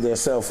made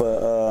themselves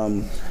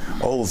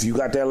if you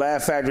got that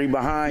Laugh Factory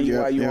behind you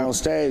while you on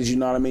stage, you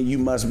know what I mean? You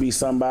must be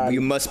somebody.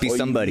 You must be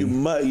somebody.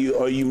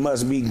 You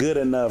must be good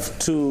enough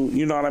to,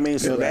 you know what I mean?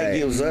 So that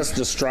gives us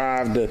the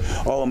strive to,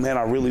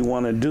 I really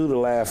want to do the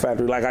Laugh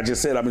Factory. Like I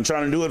just said, I've been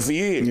trying to do it for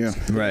years. Yeah.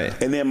 Right.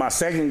 And then my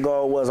second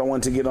goal was I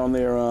wanted to get on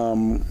their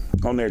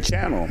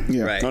channel,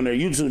 on their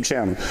YouTube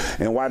channel.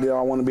 And why did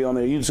I want to be on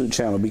their YouTube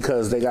channel?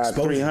 Because they got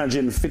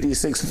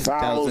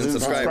 356,000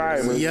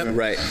 subscribers. Yep.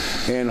 Right.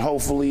 And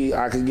hopefully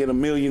I could get 1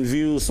 million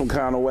views some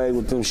kind of way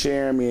with them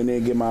sharing me, and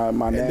then get my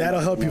name. And that'll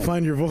help you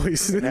find your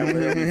voice. That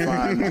will help me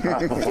find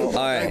my voice. All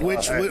right.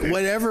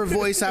 Whatever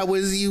voice I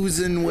was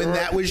using when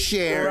that was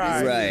shared.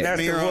 Right.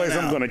 That's the voice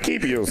I'm going to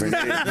keep using.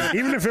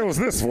 Even if it was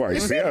this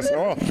voice. Yes.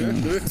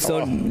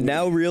 So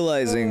now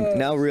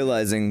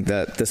realizing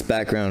that this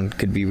background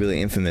could be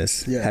really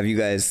infamous, have you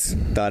guys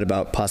thought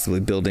about possibly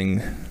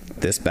building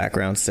this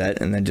background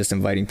set and then just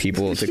inviting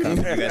people to come?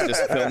 You guys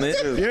just film it?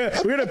 Yeah,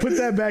 we're gonna put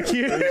that back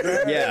here.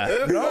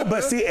 Yeah. No,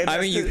 but see,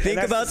 you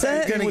think about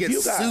that? Gonna get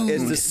sued.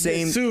 It's the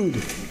same.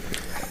 Sued.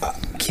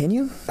 Can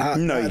you?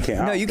 No, you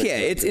can't. No, you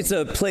can't. It's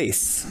a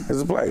place.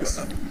 It's a place.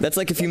 That's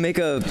like if you make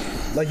a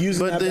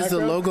using. But there's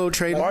the logo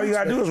trademark. All you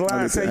gotta do is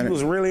lie and say you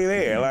was really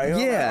there. Like,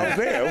 I was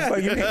there.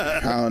 What you mean? I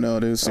don't know,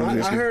 dude.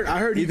 I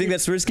heard. You think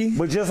that's risky?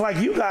 But just like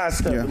you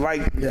guys,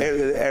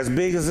 as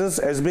big as this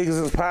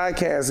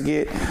podcast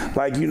get,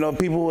 like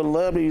people would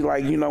love you,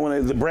 like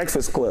when the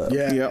Breakfast Club.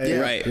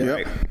 Right.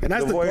 And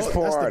that's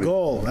the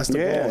goal. That's the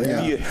goal.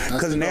 Yeah.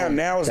 Because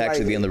now it's like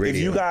if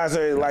you guys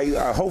are like,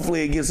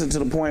 hopefully it gets into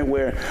the point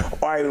where,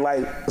 all right,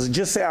 like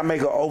just say I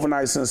make an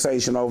overnight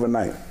sensation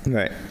overnight.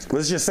 Right.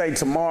 Let's just say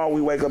tomorrow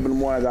we wake up in the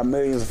morning, I got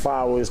millions of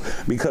followers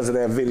because of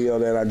that video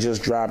that I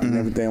just dropped and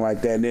everything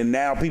like that. And then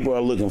now people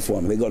are looking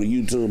for me. They go to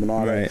YouTube and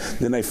all that.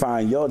 Then they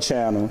find your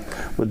channel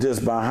with this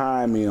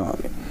behind me on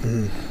it.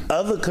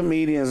 Other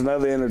comedians and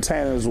other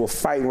entertainers will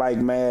fight like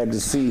mad to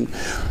see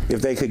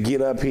if they could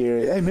get up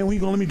here. Hey man, when you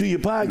gonna let me do your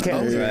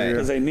podcast?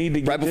 Because they need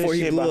to get right before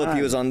he blew up,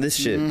 he was on this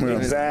shit.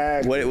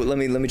 Exactly. Let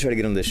me try to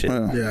get on this shit.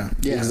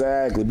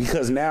 Exactly.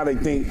 Because now they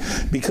think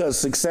because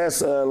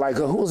success, like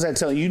who was that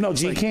telling you? You know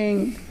G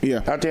King?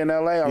 Yeah. Out there in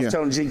LA, I was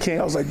telling G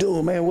King, I was like,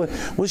 dude, man,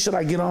 what should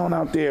I get on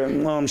out there?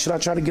 Should I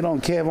try to get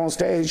on Kev on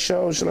Stage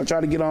show? Should I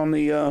try to get on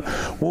the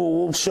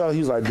Whoop show?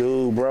 He's like,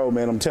 dude, bro,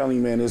 man, I'm telling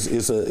you, man,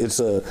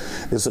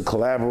 it's a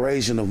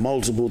collaboration of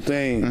multiple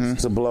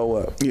things to blow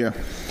up. Yeah.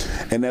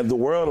 And then the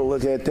world will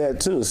look at that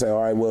too. Say,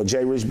 all right, well,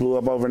 Jay Rich blew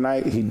up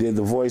overnight. He did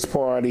the Voice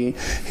Party.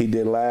 He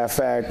did Laugh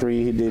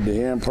Factory. He did the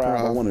Improv.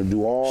 I want to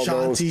do all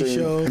those things.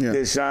 Show. Did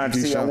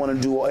Shanti. I want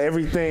to do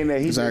everything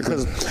that he did.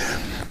 Because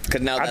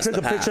now I took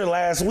a picture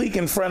last week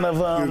in front of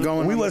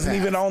we wasn't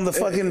even on the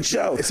fucking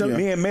show.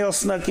 Me and Mel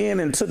snuck in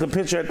and took a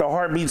picture at the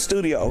Heartbeat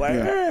Studio.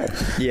 Like,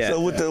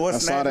 So with the I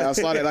saw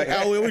that. Like,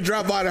 when we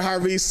dropped by the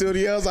Heartbeat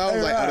Studios, I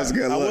was like, oh, that's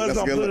good. I was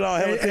gonna put it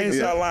on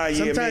Everything's Online.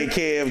 Me and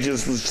Kev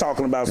just was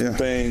talking about some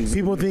things.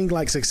 People think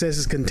like success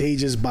is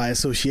contagious by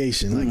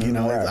association. Like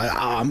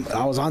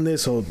I was on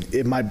this, so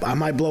I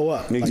might blow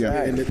up.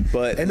 Exactly.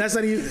 And that's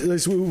not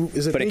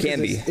even. But it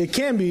can be. It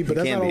can be, but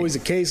that's not always the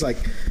case. Like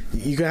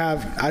you could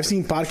have. I've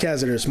seen podcasts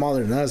that are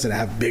smaller than us that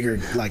have bigger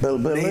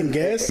name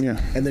guests,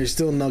 and they're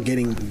still not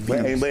getting.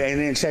 And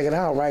then check it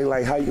out, right?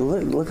 Like how you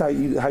look how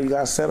you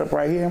got set up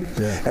right here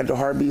at the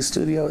Heartbeat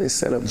Studio. It's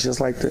set up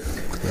just like this.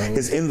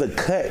 It's in the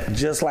cut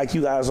just like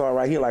you guys are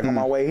right here. Like on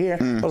my way here,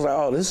 I was like,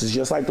 oh, this is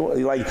just like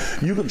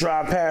you could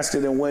drive past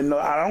it and wouldn't know.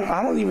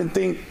 I don't even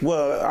think.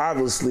 Well,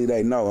 obviously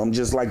they know. I'm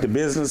just like the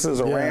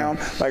businesses around,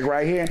 like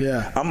right here.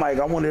 Yeah. I'm like,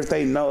 I wonder if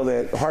they know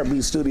that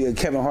Heartbeat Studio,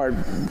 Kevin Hart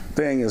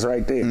thing is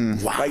right there.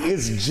 Wow. Like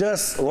it's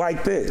just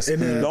like this.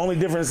 The only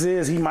difference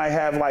is he might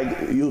have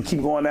you'll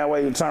keep going that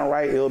way, you turn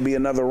right, it'll be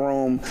another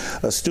room,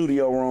 a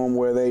studio room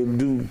where they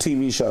do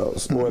TV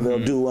shows or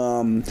they'll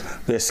do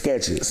their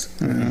sketches.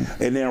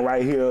 And then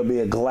right here will be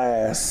a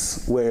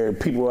glass where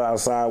people are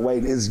outside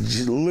waiting.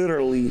 It's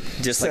literally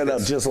just set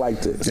up just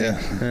like this.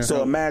 Yeah.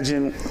 So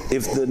imagine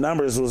if the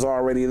numbers was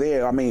already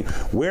there. I mean,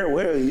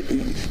 where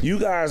you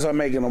guys are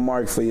making a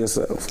mark for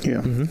yourself.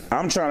 Yeah.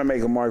 I'm trying to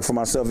make a mark for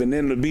myself. And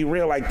then to be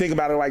real, like think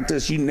about it like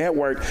this, you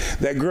network,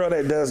 that girl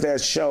that does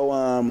that show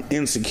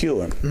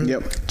Insecure.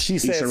 She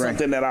said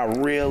something that I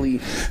really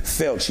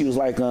felt. She was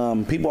like,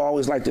 people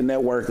always like to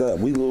network up.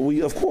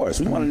 We of course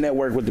we want to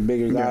network with the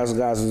bigger guys. The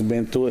guys that's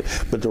been through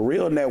it, but the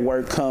real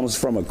network comes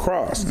from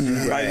across.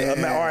 All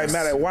right,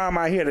 Matt, why am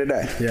I here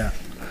today? Yeah.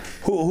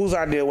 Whose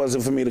idea was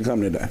it for me to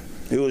come today?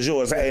 It was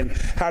yours. And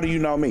how do you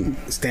know me?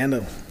 Stand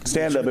up.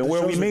 And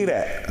where we meet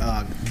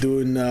at?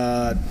 Doing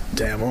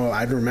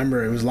I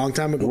remember it was a long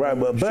time ago. Right,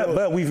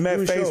 but we've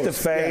met face to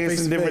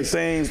face and different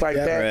things like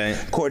that. Right.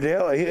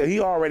 Cordell, he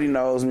already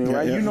knows me,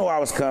 right? You know I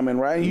was coming,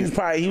 right? I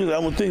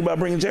was thinking about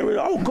bringing Jerry.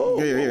 Oh,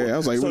 cool. Yeah. I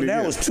was like, so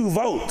that was 2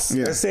 votes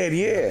that said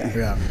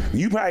yeah.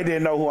 You probably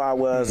didn't know who I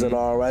was at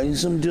all, right?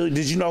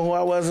 Did you know who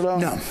I was at all?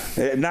 No,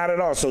 not at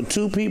all. So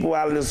 2 people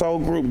out of this whole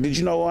group. Did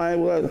you know who I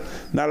was?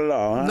 Not at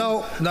all. Huh?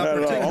 No, not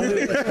at all.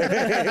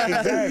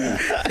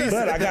 Exactly.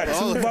 But I got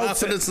 2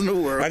 votes in the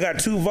world. I got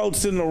 2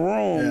 votes in the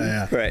room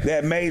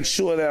that made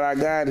sure that I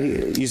got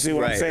here. You see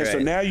what I'm saying? So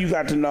now you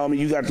got to know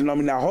me.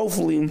 Now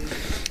hopefully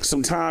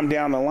sometime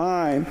down the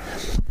line,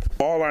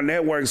 all our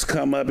networks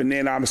come up, and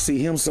then I'll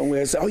see him somewhere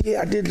and say, oh,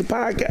 yeah, I did the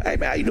podcast. Hey,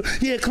 man, how you doing?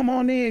 Yeah, come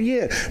on in.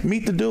 Yeah.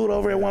 Meet the dude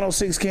over at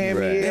 106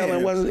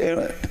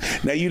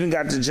 KMEL. Now, you done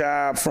got the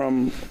job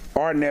from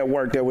our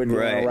network that we're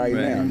doing right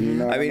now. You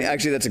know I mean,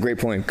 actually, that's a great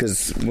point,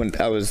 because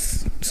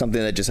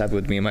something that just happened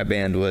with me and my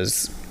band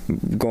was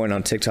going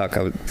on TikTok.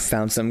 I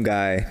found some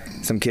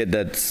kid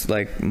that's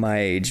like my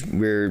age.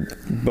 We're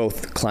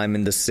both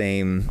climbing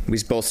we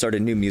both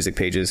started new music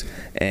pages,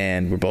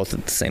 and we're both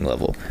at the same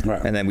level. Right.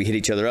 And then we hit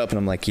each other up, and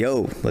I'm like,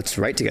 yo, let's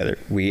write together.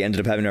 We ended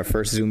up having our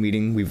first Zoom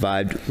meeting. We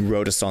vibed,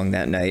 wrote a song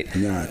that night.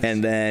 Nice.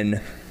 And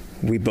then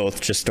we both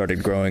just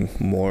started growing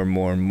more and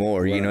more and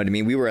more. Right. You know what I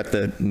mean? We were at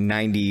the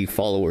 90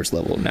 followers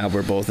level. Now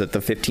we're both at the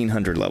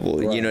 1,500 level.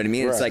 Right. You know what I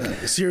mean? Right. It's like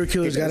serial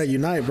killers gotta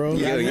unite, bro.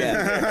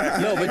 Yeah.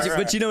 No,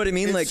 but you know what I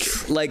mean? Like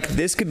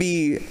this could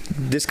be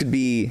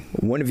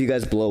one of you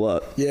guys blow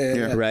up.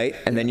 Yeah. Right?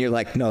 And then you're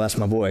like, no, that's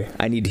my boy.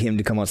 I need him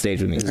to come on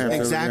stage with me.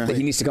 Exactly.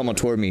 He needs to come on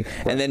tour with me.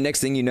 Right. And then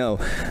next thing you know,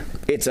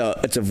 it's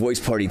a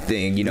voice party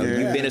thing. You know,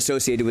 you've been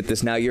associated with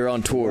this. Now you're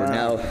on tour. Right.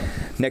 Now,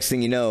 next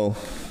thing you know,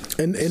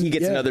 and he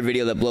gets another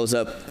video that blows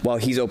up while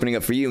he's opening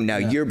up for you. Now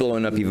you're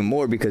blowing up even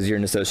more because you're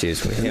in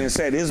association with him. And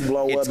said his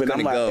blow up, and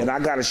I'm like, and I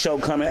got a show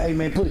coming. Hey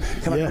man,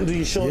 can I come do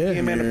your show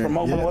again, man? To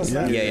promote what's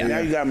that? Yeah. Now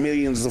you got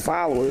millions of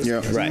followers.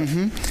 Yeah. Right.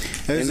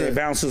 and it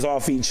bounces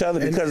off each other.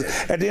 Because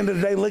at the end of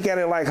the day, look at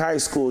it like high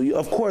school.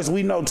 Of course,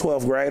 we know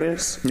 12th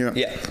graders,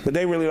 but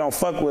they really don't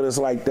fuck with us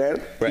like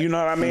that. Right. You know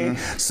what I mean?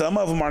 Some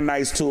of them are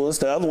nice to us.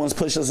 The other ones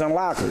push us in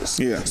lockers.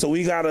 Yeah. So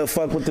we gotta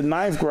fuck with the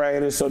 9th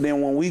graders. So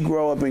then when we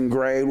grow up in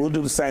grade, we'll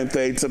do the same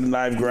thing to the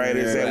 9th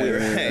graders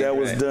that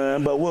was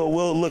done. But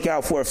we'll look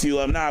out for a few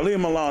of them. Nah, leave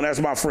them alone. That's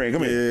my friend.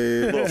 Come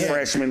here, little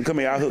freshman. Come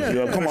here. I'll hook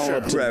you up. Come on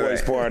up to the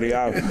voice party.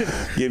 I'll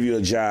give you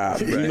a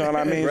job. You know what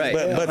I mean? Right.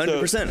 But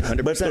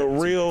 100%. But the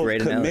real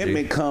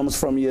commitment comes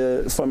from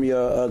your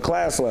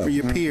class level. For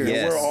your peers.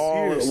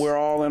 Yes. We're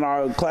all in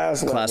our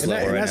class level.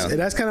 And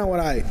that's kind of what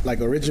I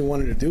originally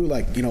wanted to do.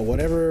 Like, you know,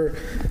 whatever.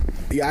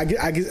 Yeah, I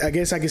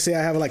guess I could say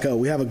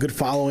we have a good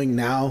following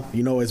now.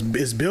 You know, it's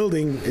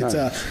building. It's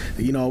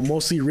you know,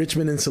 mostly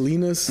Richmond and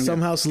Salinas.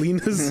 Somehow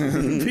Salinas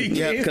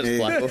became. Because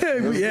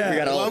Flacco. Yeah, we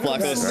got all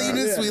Welcome Flacco.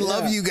 Salinas, we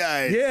love you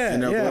guys. Yeah,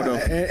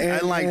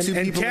 And like two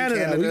people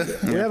Canada. in Canada.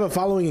 We have a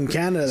following in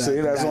Canada. See,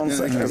 that's what I'm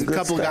saying. A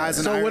couple guys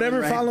in So Ireland, whatever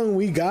right? following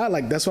we got,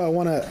 like that's why I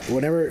want to.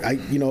 Whenever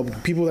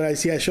people that I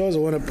see at shows, I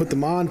want to put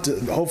them on to.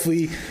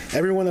 Hopefully,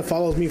 everyone that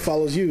follows me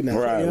follows you now.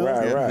 Right, you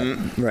know?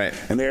 Right.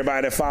 And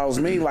everybody that follows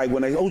me, like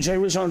when they, Jay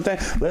Rich on the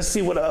thing, let's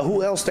see what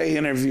who else they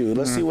interviewed.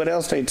 Let's see what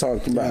else they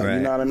talked about. Right.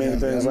 You know what I mean?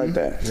 Things like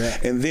that. Yeah.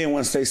 And then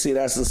once they see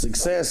that's a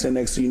success, and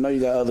next thing you know,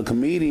 you got other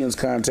comedians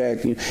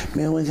contacting you.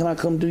 Man, when can I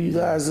come do you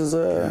guys'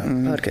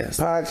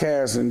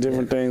 podcast and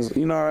different things?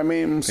 You know what I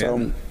mean?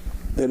 So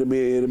it'll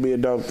be a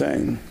dope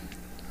thing.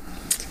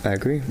 I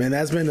agree, man.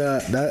 That's been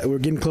we're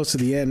getting close to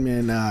the end,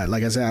 man.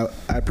 Like I said,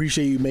 I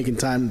appreciate you making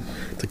time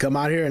to come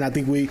out here, and I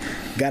think we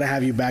got to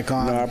have you back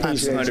on. No, I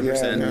appreciate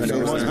 100%.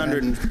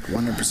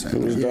 100%.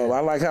 It was dope. I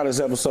like how this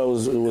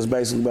episode was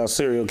basically about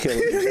serial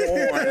killers, and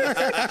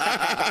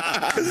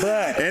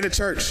the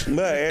church,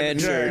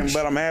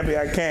 but I'm happy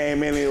I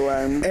came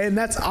anyway. And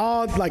that's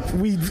all. Like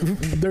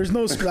there's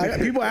no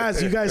people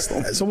ask you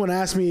guys. Someone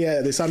asked me.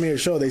 They saw me at a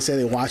show. They said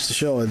they watched the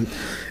show and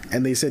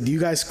they said, "Do you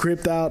guys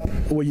script out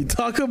what you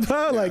talk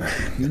about?"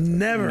 Like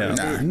never.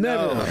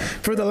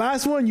 For the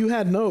last one, you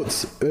had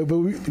notes, but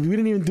we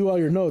didn't even do all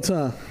your notes,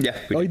 huh? Yeah.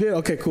 You did?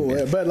 Okay, cool.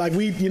 Yeah. But like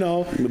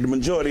the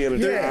majority of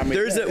the time,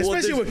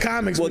 especially with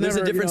comics. Well, there's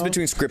a difference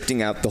between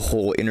scripting out the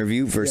whole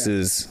interview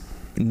versus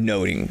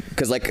noting,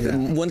 because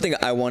one thing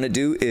I want to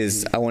do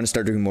is I want to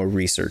start doing more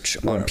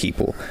research on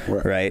people,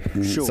 right?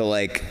 Sure. So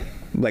like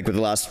with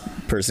the last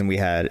person we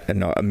had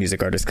a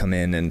music artist come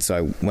in, and so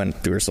I went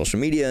through her social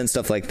media and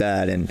stuff like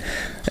that, and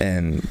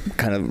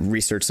kind of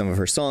researched some of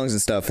her songs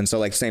and stuff. And so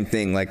like same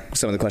thing, like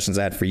some of the questions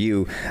I had for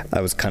you,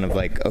 I was kind of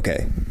like,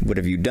 okay, what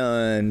have you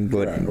done?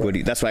 What do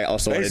you, that's why I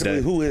also basically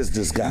wanted to, who is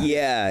this guy?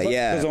 Yeah.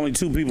 Because only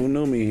 2 people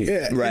knew me.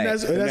 Yeah, right. And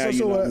that's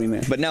also what.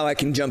 But now I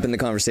can jump in the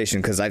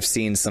conversation because I've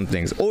seen some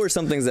things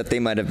that they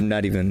might have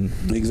not even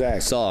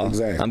saw.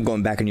 Exactly. I'm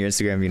going back on your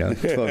Instagram,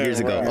 12 years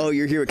ago. Oh,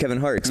 you're here with Kevin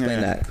Hart.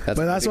 Explain that.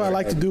 That's what I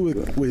like to do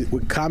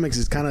with comics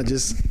is kind of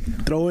just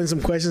throw in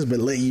some questions, but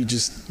let you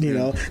just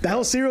that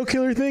whole serial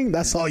killer thing.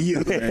 That's all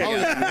you.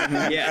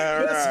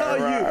 That's all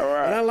you.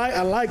 And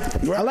I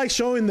like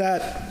showing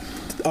that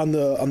on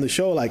the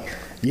show, like.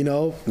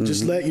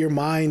 Just let your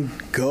mind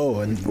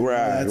go, and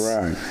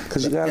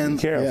because you gotta be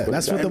careful. Yeah,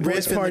 that's what the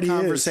voice party the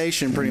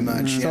conversation is. Pretty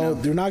much. So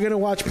you're not gonna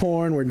watch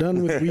porn. We're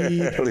done with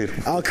weed,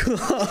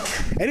 alcohol,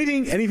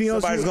 anything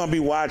else. Somebody's gonna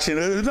be watching.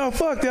 No,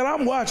 fuck that.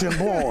 I'm watching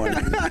porn.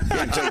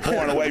 Take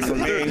porn away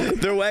from me.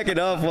 They're whacking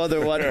off while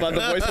they're watching. While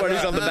the voice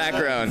party's on the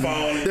background.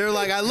 They're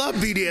like, I love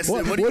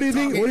BDSM. What do you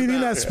think? What do you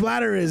think that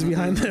splatter is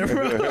behind there,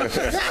 bro?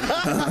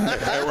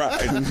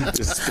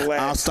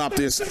 I'll stop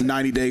this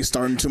 90 days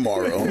starting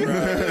tomorrow.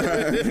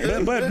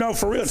 But no,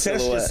 for real,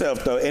 test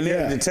yourself though, and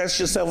then test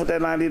yourself with that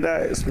 90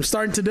 days. I'm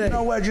starting today. You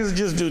know what?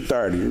 Just do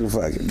 30.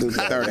 Fuck it, do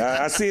 30.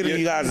 I see it in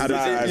you guys'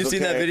 eyes. You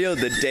seen that video?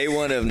 The day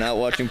 1 of not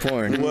watching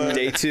porn.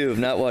 Day 2 of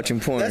not watching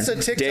porn. That's a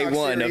TikTok day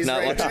 1 of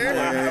not watching porn.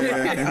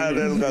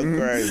 That's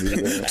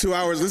crazy. 2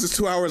 hours. This is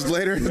 2 hours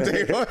later. 2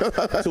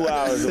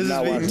 hours. This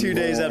is being 2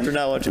 days after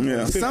not watching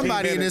porn.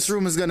 Somebody in this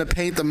room is going to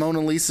paint the Mona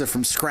Lisa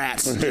from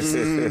scratch.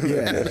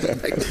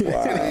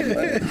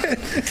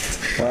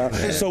 Wow.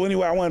 So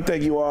anyway, I want to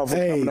thank you all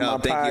for coming to my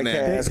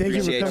podcast. Thank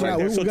you for coming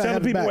out. So tell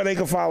the people where they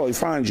can follow you,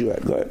 find you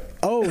at. Go ahead.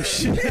 Oh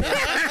shit.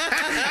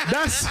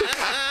 That's.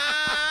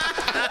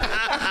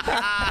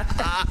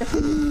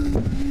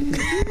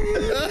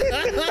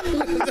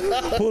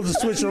 Pull the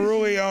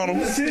switcheroo on them.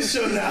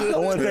 I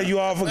want to thank you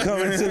all for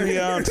coming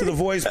to the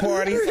voice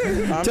party.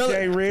 I'm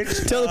Jay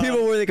Rich. Tell the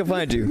people where they can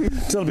find you.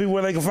 Tell the people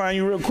where they can find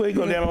you real quick.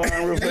 Go down the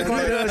line real quick.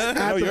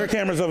 No, your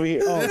camera's over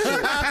here. Oh,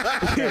 shit.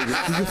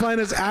 You can find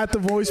us at the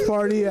voice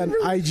party at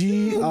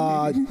IG,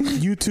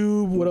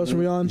 YouTube. What else are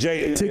we on?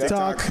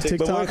 TikTok.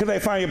 But where can they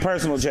find your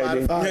personal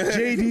JD?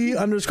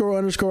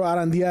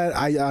 JD__Arandia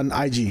on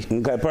IG.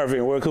 Okay,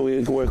 perfect. Where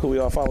could we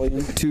all follow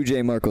you?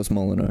 2J Marcos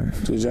Molinar.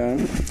 2J.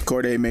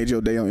 Corday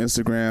Majo Day on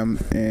Instagram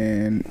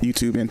and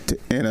YouTube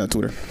and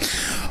Twitter.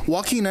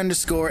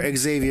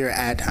 Joaquin_Xavier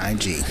at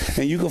IG.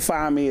 And you can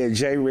find me at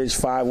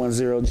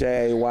JRich510,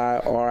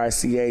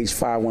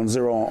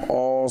 JAYRICH510 on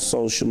all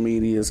social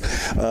medias,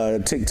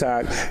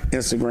 TikTok,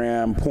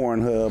 Instagram,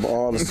 Pornhub,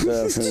 all the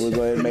stuff, and we'll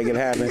go ahead and make it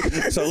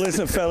happen. So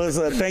listen, fellas,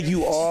 thank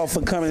you all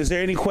for coming. Is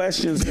there any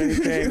questions or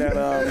anything that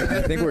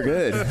I think we're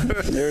good.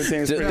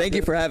 Thank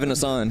you for having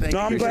us on. No,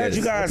 I'm glad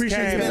you guys came. It's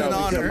been an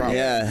honor.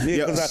 Yeah.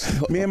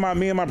 Me and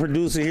my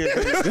producer here.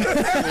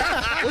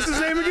 What's his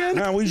name again?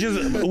 No, we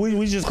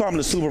just call him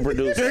the super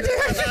producer.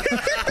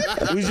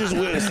 we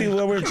see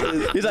what we're.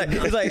 He's like,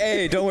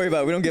 hey, don't worry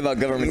about it. We don't give out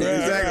government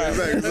names.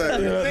 Exactly.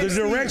 The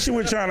direction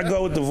we're trying to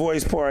go with the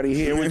voice party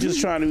here, we're just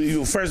trying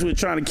to. First, we're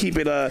trying to keep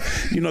it,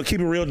 keep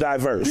it real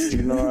diverse.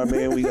 You know what I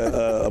mean? We got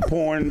a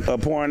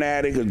porn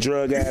addict, a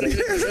drug addict.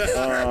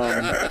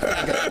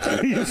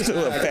 You're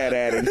still a fat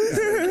addict.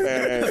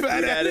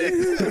 Fat addict.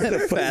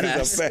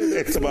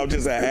 It's about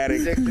just an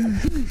addict.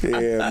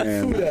 Yeah,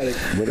 man. Food addict.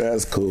 But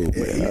that's cool,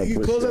 man. You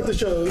close out the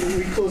show.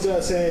 We close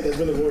out saying there's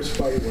been a voice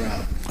party. We're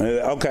out.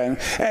 Okay.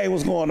 Hey,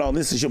 what's going on?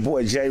 This is your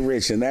boy Jay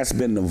Rich, and that's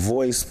been the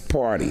Voice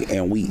Party,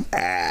 and we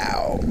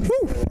out.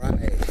 Woo. All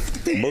right.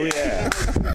 Booyah.